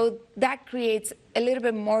 And so that creates a little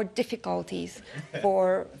bit more difficulties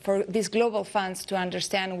for these global funds to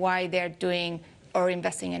understand why they're doing or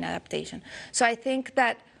investing in adaptation. So I think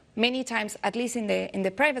that many times, at least in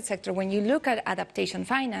the private sector, when you look at adaptation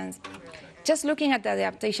finance, just looking at the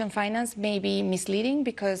adaptation finance may be misleading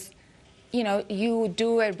because, you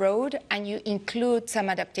do a road and you include some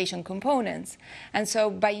adaptation components. And so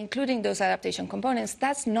by including those adaptation components,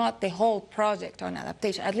 that's not the whole project on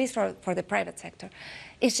adaptation, at least for the private sector.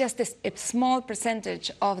 It's just a small percentage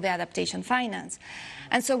of the adaptation finance.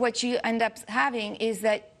 And so what you end up having is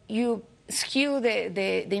that you skew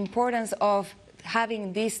the importance of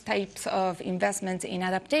having these types of investments in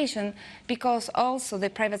adaptation because also the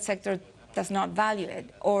private sector does not value it,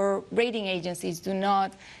 or rating agencies do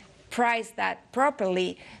not price that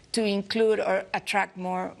properly to include or attract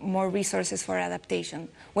more resources for adaptation.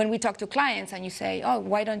 When we talk to clients and you say, oh,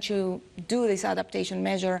 why don't you do this adaptation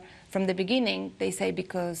measure from the beginning, they say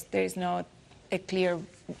because there is not a clear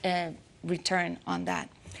return on that.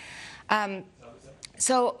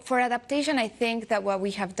 So for adaptation, I think that what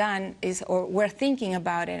we have done is, or we're thinking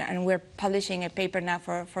about it, and we're publishing a paper now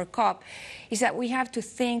for COP, is that we have to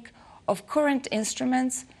think of current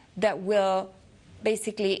instruments that will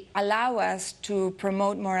basically allow us to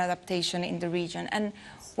promote more adaptation in the region. And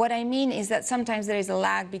what I mean is that sometimes there is a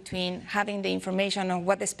lag between having the information on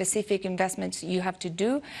what the specific investments you have to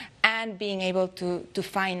do and being able to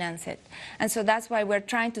finance it. And so that's why we're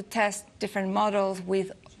trying to test different models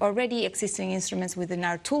with already existing instruments within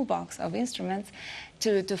our toolbox of instruments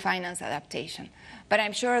to finance adaptation. But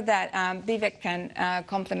I'm sure that Vivek can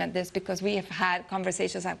complement this because we have had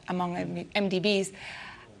conversations among MDBs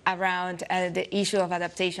around the issue of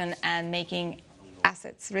adaptation and making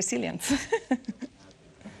assets resilient.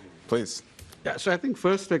 Please. Yeah, so I think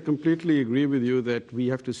first I completely agree with you that we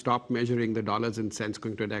have to stop measuring the dollars and cents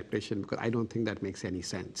going to adaptation because I don't think that makes any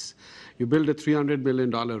sense. You build a $300 billion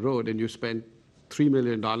road and you spend $3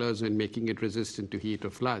 million in making it resistant to heat or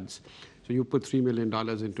floods. So you put $3 million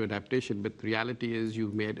into adaptation, but the reality is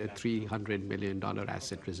you've made a $300 million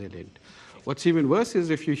asset resilient. What's even worse is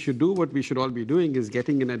if you should do what we should all be doing is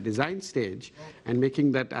getting in a design stage and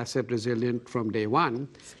making that asset resilient from day one,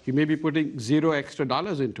 you may be putting $0 extra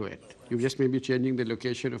into it. You just may be changing the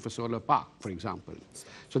location of a solar park, for example.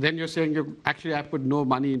 So then you're saying I put no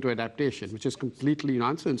money into adaptation, which is completely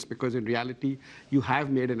nonsense because in reality, you have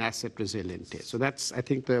made an asset resilient here. So that's, I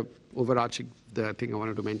think, the overarching thing I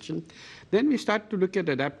wanted to mention. Then we start to look at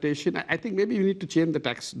adaptation. I think maybe you need to change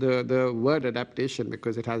the word adaptation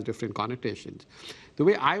because it has different connotations. The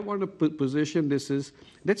way I want to position this is,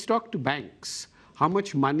 let's talk to banks. How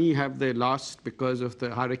much money have they lost because of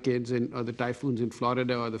the hurricanes or the typhoons in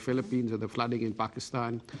Florida or the Philippines or the flooding in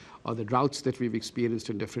Pakistan or the droughts that we've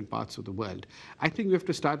experienced in different parts of the world? I think we have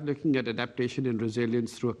to start looking at adaptation and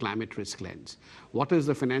resilience through a climate risk lens. What is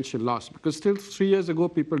the financial loss? Because still 3 years ago,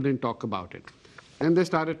 people didn't talk about it. And they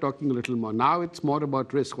started talking a little more. Now it's more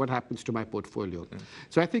about risk. What happens to my portfolio? Mm.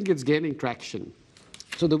 So I think it's gaining traction.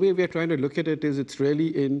 So the way we're trying to look at it is it's really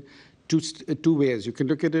in two ways. You can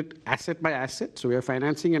look at it asset by asset. So we are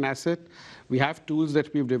financing an asset. We have tools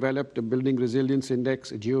that we've developed, a building resilience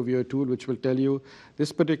index, a GeoViewer tool, which will tell you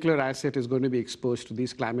this particular asset is going to be exposed to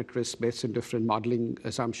these climate risks based on different modeling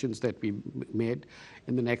assumptions that we made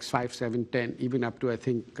in the next 5, 7, 10, even up to, I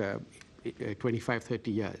think, 25,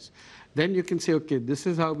 30 years. Then you can say, okay, this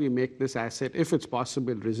is how we make this asset, if it's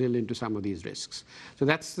possible, resilient to some of these risks. So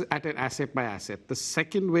that's at an asset by asset. The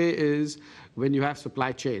second way is when you have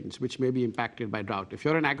supply chains, which may be impacted by drought. If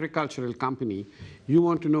you're an agricultural company, you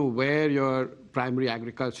want to know where your primary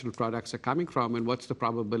agricultural products are coming from and what's the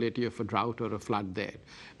probability of a drought or a flood there,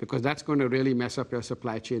 because that's going to really mess up your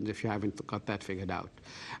supply chains if you haven't got that figured out.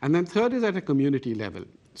 And then third is at a community level.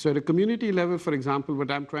 So at a community level, for example,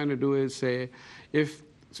 what I'm trying to do is say, if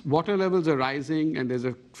water levels are rising and there's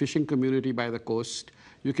a fishing community by the coast,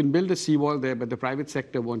 you can build a seawall there, but the private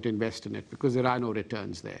sector won't invest in it because there are no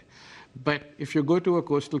returns there. But if you go to a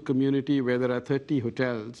coastal community where there are 30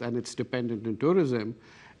 hotels and it's dependent on tourism,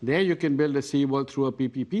 There you can build a seawall through a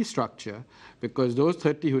PPP structure because those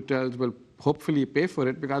 30 hotels will hopefully pay for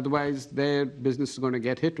it, because otherwise their business is going to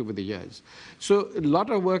get hit over the years. So a lot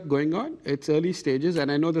of work going on. It's early stages,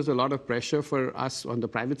 and I know there's a lot of pressure for us on the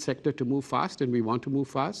private sector to move fast, and we want to move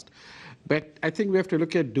fast. But I think we have to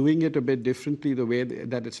look at doing it a bit differently the way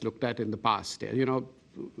that it's looked at in the past. You know,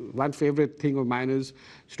 one favorite thing of mine is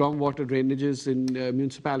stormwater drainages in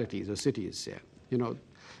municipalities or cities. You know,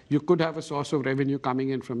 you could have a source of revenue coming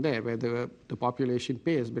in from there where the population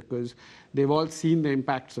pays because they've all seen the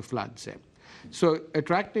impacts of floods. So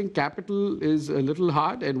attracting capital is a little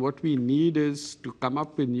hard, and what we need is to come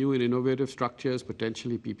up with new and innovative structures,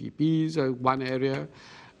 potentially PPPs are one area.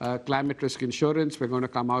 Climate risk insurance, we're going to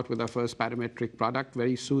come out with our first parametric product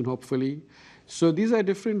very soon, hopefully. So these are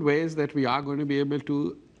different ways that we are going to be able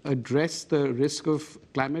to address the risk of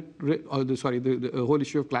climate, or the whole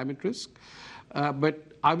issue of climate risk. But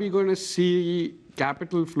are we going to see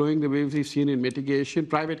capital flowing the way we've seen in mitigation?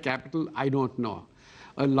 Private capital, I don't know.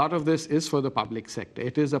 A lot of this is for the public sector.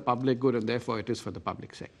 It is a public good, and therefore it is for the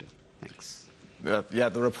public sector. Thanks. Yeah,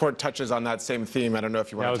 the report touches on that same theme. I don't know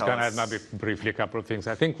if you want to tell us. I was going to add maybe briefly a couple of things.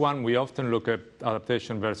 I think one, we often look at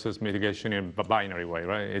adaptation versus mitigation in a binary way,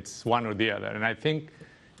 right? It's one or the other. And I think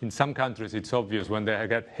in some countries it's obvious when they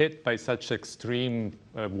get hit by such extreme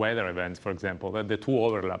weather events, for example, that the two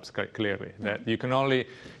overlaps clearly. That you can only,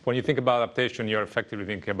 when you think about adaptation, you're effectively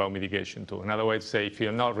thinking about mitigation too. Another way to say, if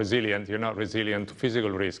you're not resilient to physical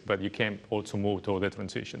risk, but you can't also move toward the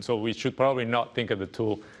transition. So we should probably not think of the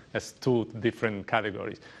two as two different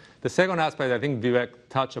categories. The second aspect I think Vivek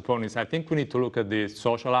touched upon is I think we need to look at the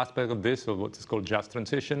social aspect of this, of what is called just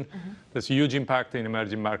transition. There's a huge impact in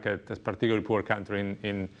emerging markets, particularly poor countries,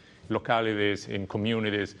 in localities, in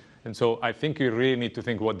communities. And so I think you really need to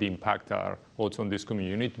think what the impact are also on this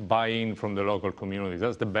community. You need to buy in from the local communities.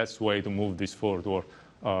 That's the best way to move this forward,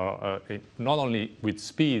 or not only with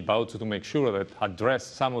speed, but also to make sure that address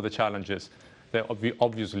some of the challenges that we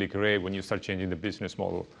obviously create when you start changing the business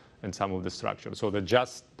model and some of the structure. So the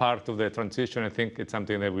just part of the transition, I think it's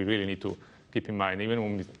something that we really need to keep in mind, even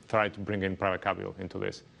when we try to bring in private capital into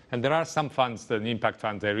this. And there are some funds, the impact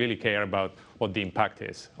funds, they really care about what the impact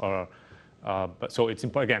is. But so it's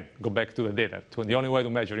important, again, go back to the data. The only way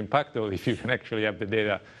to measure impact, though, if you can actually have the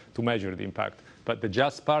data to measure the impact. But the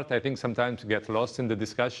just part, I think, sometimes gets lost in the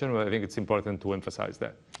discussion, but I think it's important to emphasize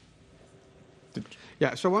that.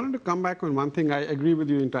 Yeah, so I wanted to come back on one thing. I agree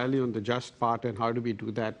with you entirely on the just part and how do we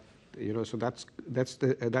do that. You know, so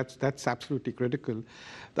that's absolutely critical.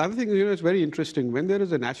 The other thing, you know, is very interesting. When there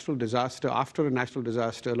is a natural disaster, after a natural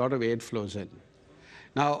disaster, a lot of aid flows in.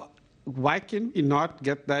 Now, why can we not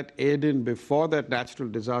get that aid in before that natural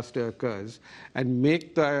disaster occurs and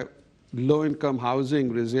make the low-income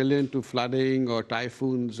housing resilient to flooding or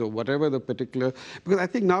typhoons or whatever the particular, because I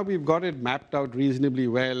think now we've got it mapped out reasonably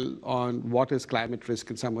well on what is climate risk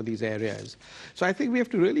in some of these areas. So I think we have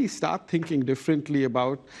to really start thinking differently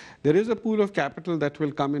about, there is a pool of capital that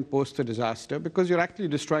will come in post the disaster because you're actually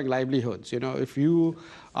destroying livelihoods. You know, if you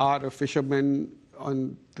are a fisherman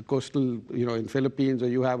on the coastal, you know, in Philippines, or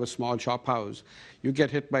you have a small shop house, you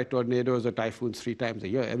get hit by tornadoes or typhoons 3 times a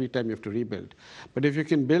year. Every time you have to rebuild. But if you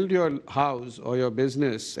can build your house or your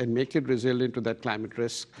business and make it resilient to that climate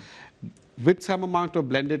risk with some amount of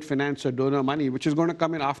blended finance or donor money, which is going to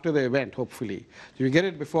come in after the event, hopefully. So you get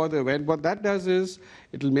it before the event. What that does is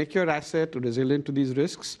it'll make your asset resilient to these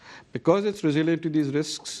risks. Because it's resilient to these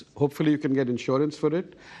risks, hopefully you can get insurance for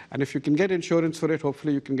it. And if you can get insurance for it,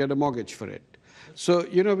 hopefully you can get a mortgage for it. So,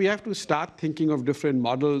 you know, we have to start thinking of different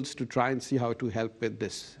models to try and see how to help with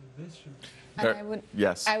this. And I would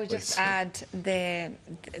please. just add, there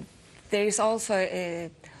is also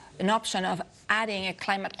an option of adding a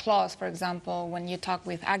climate clause, for example, when you talk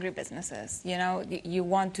with agribusinesses. You know, you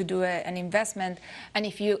want to do an investment, and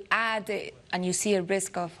if you add and you see a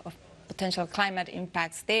risk of potential climate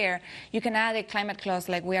impacts there, you can add a climate clause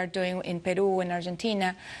like we are doing in Peru and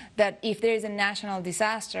Argentina, that if there is a national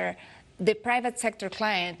disaster, the private sector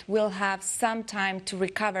client will have some time to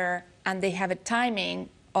recover, and they have a timing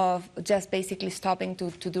of just basically stopping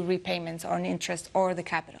to do repayments on interest or the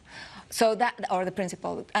capital, so that, or the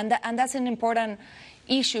principal. And that's an important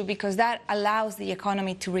issue because that allows the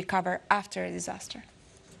economy to recover after a disaster.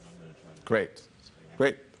 Great.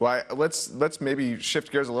 Great. Well, let's maybe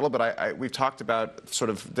shift gears a little bit. We've talked about sort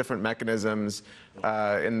of different mechanisms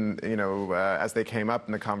as they came up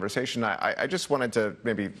in the conversation. I just wanted to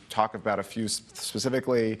maybe talk about a few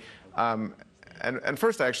specifically. And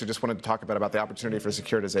first, I actually just wanted to talk about the opportunity for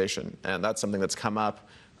securitization, and that's something that's come up.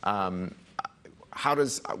 how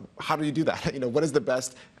do you do that? What is the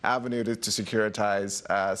best avenue to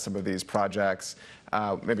securitize some of these projects?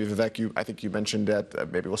 Maybe Vivek, I think you mentioned it.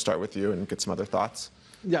 Maybe we'll start with you and get some other thoughts.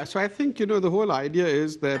 Yeah, so I think, the whole idea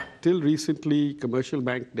is that till recently, commercial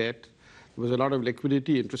bank debt, there was a lot of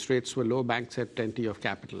liquidity, interest rates were low, banks had plenty of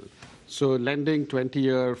capital. So lending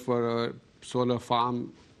 20-year for a solar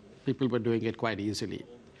farm, people were doing it quite easily.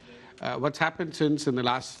 What's happened since in the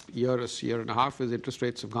last year and a half is interest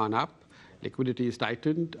rates have gone up, liquidity is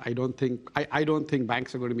tightened. I don't think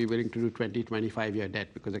banks are going to be willing to do 20, 25-year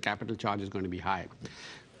debt because the capital charge is going to be high.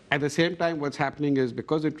 At the same time, what's happening is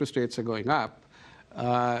because interest rates are going up,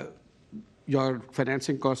 your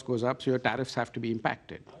financing cost goes up, so your tariffs have to be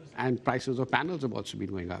impacted. And prices of panels have also been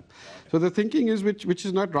going up. So the thinking is, which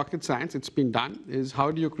is not rocket science, it's been done, is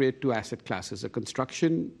how do you create two asset classes, a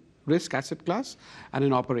construction risk asset class and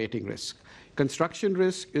an operating risk. Construction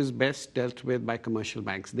risk is best dealt with by commercial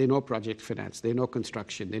banks. They know project finance, they know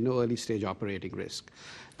construction, they know early stage operating risk.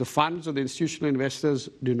 The funds or the institutional investors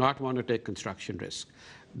do not want to take construction risk.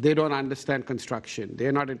 They don't understand construction.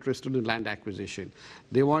 They're not interested in land acquisition.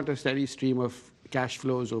 They want a steady stream of cash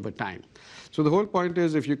flows over time. So the whole point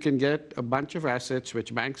is if you can get a bunch of assets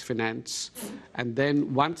which banks finance, and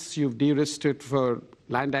then once you've de-risked it for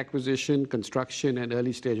land acquisition, construction, and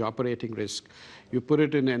early stage operating risk, you put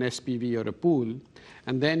it in an SPV or a pool,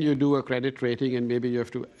 and then you do a credit rating, and maybe you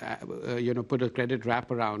have to put a credit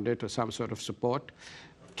wrap around it or some sort of support,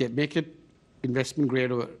 make it investment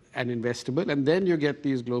grade and investable, and then you get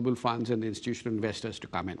these global funds and the institutional investors to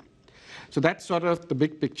come in. So that's sort of the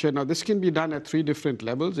big picture. Now, this can be done at 3 different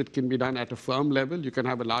levels. It can be done at a firm level. You can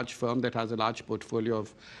have a large firm that has a large portfolio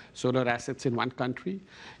of solar assets in one country.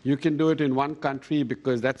 You can do it in one country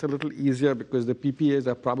because that's a little easier because the PPAs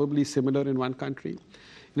are probably similar in one country.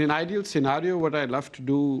 In an ideal scenario, what I'd love to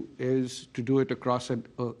do is to do it across a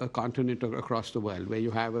continent or across the world, where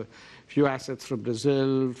you have a few assets from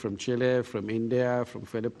Brazil, from Chile, from India, from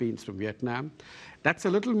Philippines, from Vietnam. That's a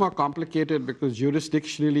little more complicated because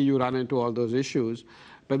jurisdictionally you run into all those issues.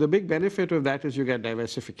 But the big benefit of that is you get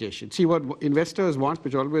diversification. See, what investors want,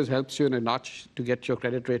 which always helps you in a notch to get your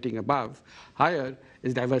credit rating higher,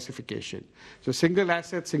 is diversification. So single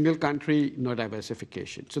asset, single country, no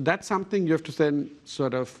diversification. So that's something you have to then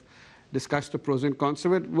sort of discuss the pros and cons. So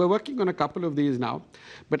we're working on a couple of these now.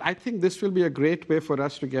 But I think this will be a great way for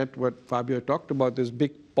us to get what Fabio talked about, this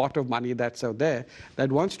big pot of money that's out there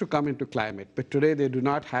that wants to come into climate. But today they do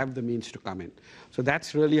not have the means to come in. So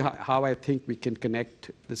that's really how I think we can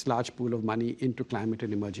connect this large pool of money into climate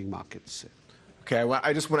and emerging markets. Okay,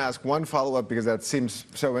 I just want to ask one follow-up because that seems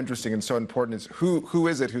so interesting and so important. Is who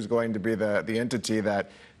is it who's going to be the entity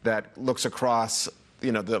that looks across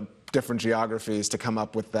the different geographies to come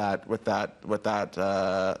up with that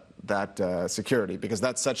security? Because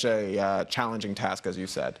that's such a challenging task, as you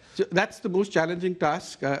said. So that's the most challenging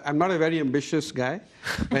task. I'm not a very ambitious guy,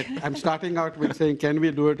 but I'm starting out with saying, can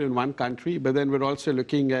we do it in one country? But then we're also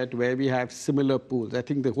looking at where we have similar pools. I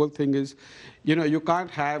think the whole thing is, you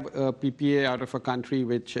can't have a PPA out of a country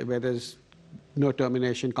where there's no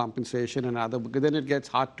termination compensation and other, because then it gets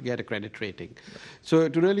hard to get a credit rating. So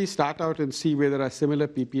to really start out and see where there are similar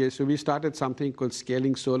PPAs, so we started something called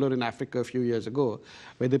Scaling Solar in Africa a few years ago,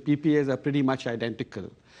 where the PPAs are pretty much identical.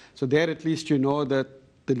 So there at least you know that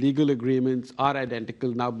the legal agreements are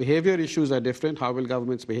identical. Now, behavior issues are different. How will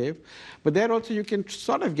governments behave? But there also you can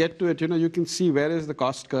sort of get to it. You can see where is the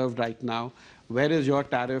cost curve right now. Where is your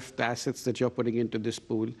tariff, the assets that you're putting into this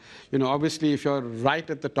pool? Obviously, if you're right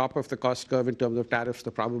at the top of the cost curve in terms of tariffs,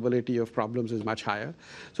 the probability of problems is much higher.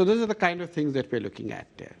 So those are the kind of things that we're looking at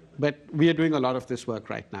there. But we are doing a lot of this work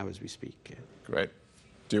right now as we speak. Great.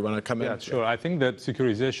 Do you want to come in? Yeah, sure. I think that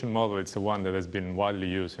securitization model is the one that has been widely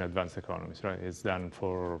used in advanced economies, right? It's done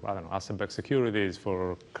for, asset-backed securities,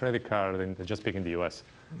 for credit card, just speaking the US.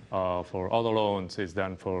 For auto loans, it's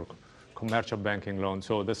done for commercial banking loans.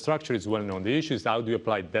 So the structure is well known. The issue is how do you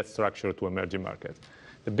apply that structure to emerging markets?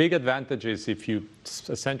 The big advantage is if you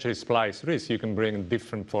essentially splice risk, you can bring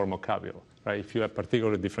different form of capital, right? If you have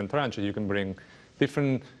particularly different tranches, you can bring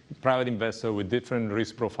different private investors with different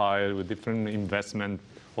risk profile, with different investment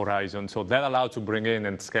horizon. So that allows to bring in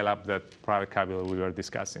and scale up that private capital we were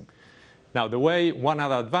discussing. Now, one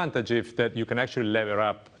other advantage is that you can actually lever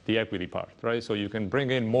up the equity part, right? So you can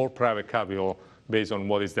bring in more private capital based on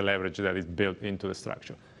what is the leverage that is built into the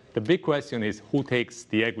structure. The big question is who takes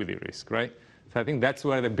the equity risk, right? So I think that's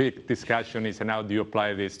where the big discussion is, and how do you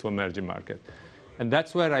apply this to emerging market? And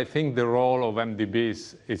that's where I think the role of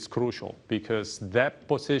MDBs is crucial, because that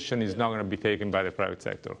position is not going to be taken by the private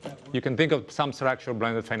sector. You can think of some structural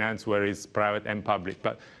blended finance where it's private and public,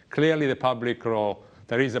 but clearly the public role,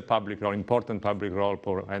 there is a public role, important public role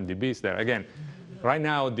for MDBs there. Again, right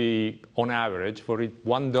now, on average, for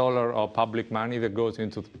 $1 of public money that goes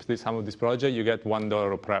into some of this project, you get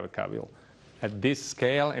 $1 of private capital. At this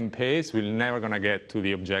scale and pace, we're never going to get to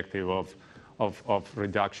the objective of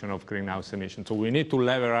reduction of greenhouse emissions. So we need to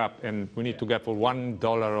lever up, and we need to get for $1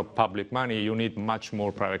 of public money, you need much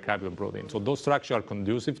more private capital brought in. So those structures are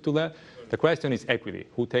conducive to that. The question is equity.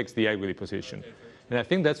 Who takes the equity position? And I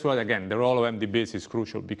think that's why, again, the role of MDBs is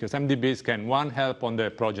crucial, because MDBs can, one, help on the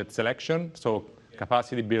project selection, so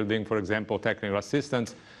capacity building, for example, technical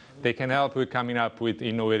assistance. They can help with coming up with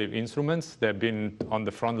innovative instruments. They've been on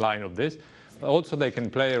the front line of this. Also, they can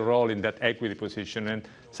play a role in that equity position. And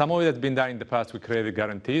some of it has been done in the past with credit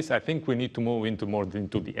guarantees. I think we need to move more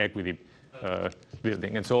into the equity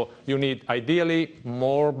building. And so you need, ideally,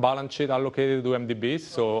 more balance sheet allocated to MDBs,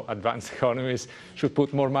 so advanced economies should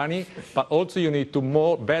put more money. But also you need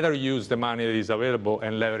to better use the money that is available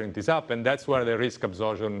and levering this up. And that's where the risk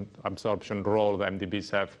absorption role that MDBs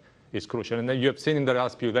have is crucial. And then you have seen in the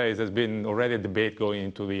last few days, there's been already a debate going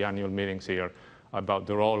into the annual meetings here about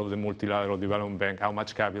the role of the multilateral development bank, how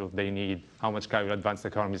much capital they need, how much capital advanced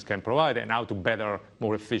economies can provide, and how to better,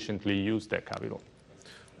 more efficiently use that capital.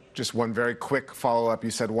 Just one very quick follow-up.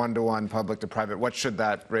 You said 1-to-1 public to private. What should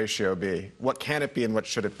that ratio be? What can it be and what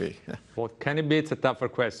should it be? What can it be? It's a tougher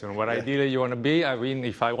question. What ideally you want to be, I mean,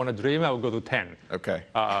 if I want to dream, I would go to 10. Okay.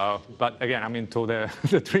 But again, I'm into the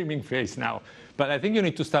dreaming phase now. But I think you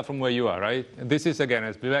need to start from where you are, right? This is, again,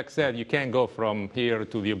 as Vivek said, you can't go from here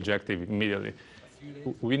to the objective immediately.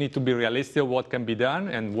 We need to be realistic of what can be done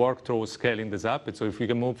and work towards scaling this up. And so if we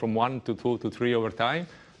can move from 1 to 2 to 3 over time,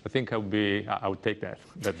 I think I would take that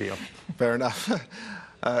deal. Fair enough.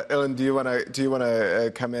 Hilen, do you want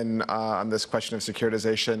to come in on this question of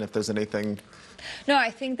securitization, if there's anything? No,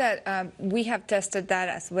 I think that we have tested that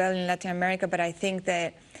as well in Latin America, but I think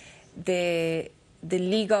that the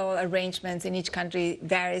legal arrangements in each country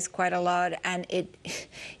varies quite a lot, and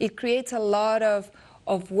it creates a lot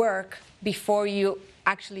of work before you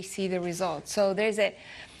actually see the results. So there's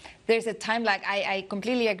a time lag. I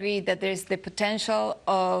completely agree that there's the potential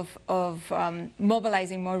of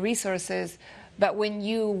mobilizing more resources, but when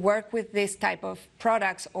you work with this type of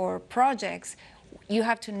products or projects, you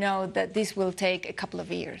have to know that this will take a couple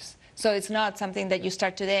of years. So it's not something that you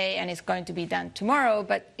start today and it's going to be done tomorrow,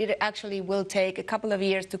 but it actually will take a couple of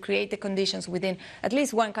years to create the conditions within at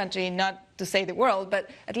least one country, not to say the world, but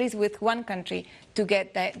at least with one country to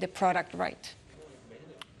get the product right.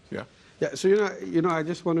 Yeah. Yeah, so I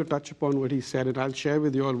just want to touch upon what he said, and I'll share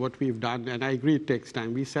with you all what we've done. And I agree it takes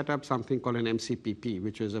time. We set up something called an MCPP,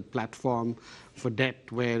 which is a platform for debt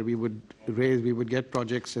where we would get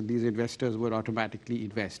projects, and these investors would automatically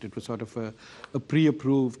invest. It was sort of a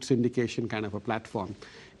pre-approved syndication kind of a platform.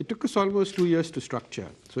 It took us almost 2 years to structure.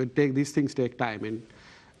 So these things take time,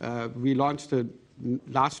 and we launched the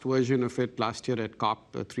last version of it last year at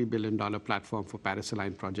COP, a $3 billion platform for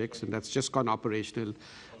Paris-aligned projects, and that's just gone operational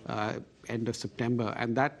end of September.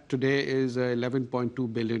 And that today is a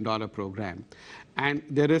 $11.2 billion program. And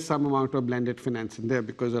there is some amount of blended finance in there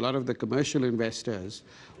because a lot of the commercial investors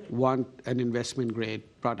want an investment grade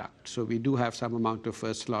product. So we do have some amount of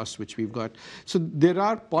first loss, which we've got. So there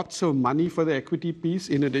are pots of money for the equity piece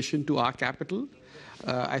in addition to our capital.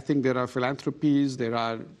 I think there are philanthropies, there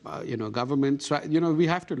are governments. So, we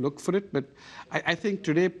have to look for it. But I think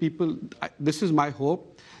today people, this is my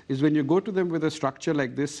hope, is when you go to them with a structure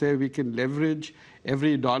like this, say we can leverage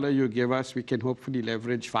every dollar you give us, we can hopefully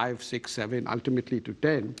leverage 5, 6, 7, ultimately to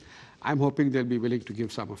 10. I'm hoping they'll be willing to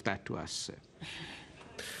give some of that to us.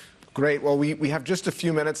 Great. Well, we have just a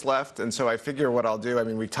few minutes left, and so I figure what I'll do, I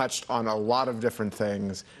mean, we touched on a lot of different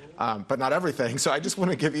things, but not everything. So I just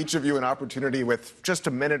want to give each of you an opportunity with just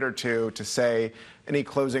a minute or two to say any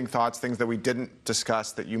closing thoughts, things that we didn't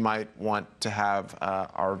discuss that you might want to have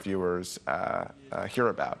our viewers hear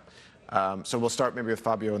about. So we'll start maybe with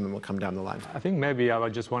Fabio, and then we'll come down the line. I think maybe I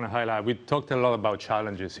would just want to highlight, we talked a lot about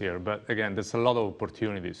challenges here, but again, there's a lot of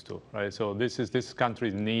opportunities too, right? So this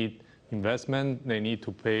countries need investment, they need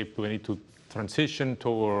to we need to transition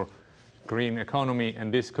toward green economy,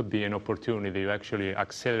 and this could be an opportunity to actually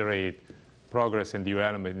accelerate progress and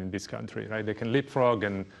development in this country, right? They can leapfrog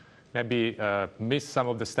and maybe miss some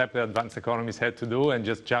of the steps that advanced economies had to do and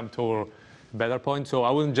just jump toward a better point. So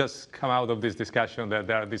I wouldn't just come out of this discussion that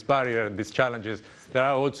there are these barriers, these challenges. There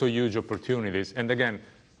are also huge opportunities. And again,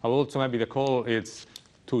 I will also maybe the call is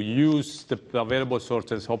to use the available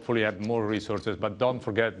sources, hopefully have more resources, but don't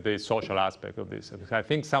forget the social aspect of this. I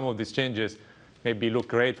think some of these changes maybe look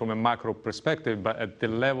great from a macro perspective, but at the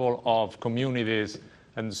level of communities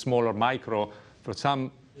and smaller micro, for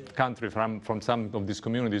some country, from some of these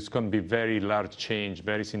communities, it's going to be very large change,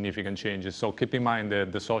 very significant changes. So keep in mind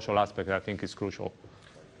the social aspect, I think, is crucial.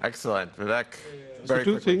 Excellent. Vivek, So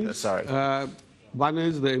two things. Sorry. One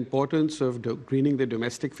is the importance of greening the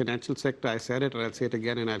domestic financial sector. I said it, and I'll say it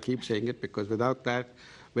again, and I'll keep saying it, because without that,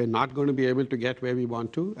 we're not going to be able to get where we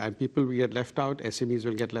want to, and people will get left out, SMEs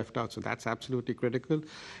will get left out, so that's absolutely critical.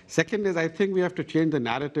 Second is, I think we have to change the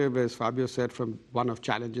narrative, as Fabio said, from one of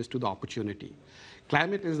challenges to the opportunity.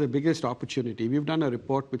 Climate is the biggest opportunity. We've done a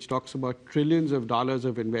report which talks about trillions of dollars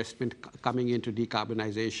of investment coming into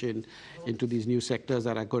decarbonization, into these new sectors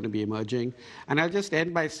that are going to be emerging. And I'll just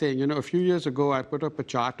end by saying, a few years ago, I put up a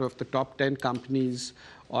chart of the top 10 companies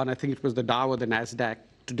on, I think it was the Dow or the NASDAQ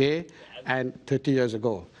today and 30 years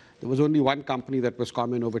ago. There was only one company that was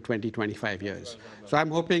common over 20, 25 years. So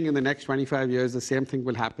I'm hoping in the next 25 years, the same thing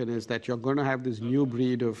will happen, is that you're going to have this new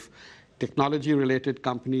breed of technology-related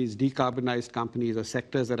companies, decarbonized companies, or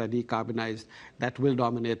sectors that are decarbonized, that will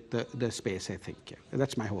dominate the space, I think. Yeah.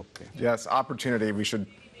 That's my hope. Yeah. Yes, opportunity. We should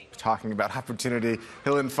be talking about opportunity.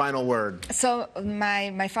 Hilen, final word. So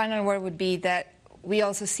my final word would be that we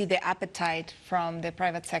also see the appetite from the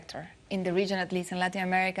private sector. In the region, at least in Latin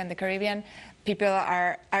America and the Caribbean, people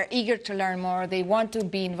are eager to learn more. They want to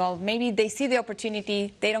be involved. Maybe they see the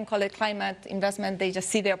opportunity. They don't call it climate investment. They just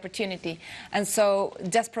see the opportunity. And so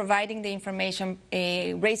just providing the information,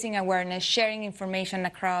 raising awareness, sharing information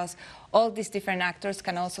across all these different actors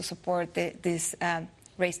can also support this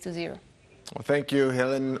race to zero. Well, thank you,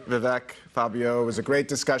 Hilen, Vivek, Fabio. It was a great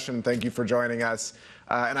discussion. Thank you for joining us.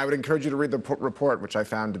 And I would encourage you to read the report, which I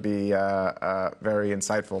found to be very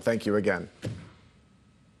insightful. Thank you again.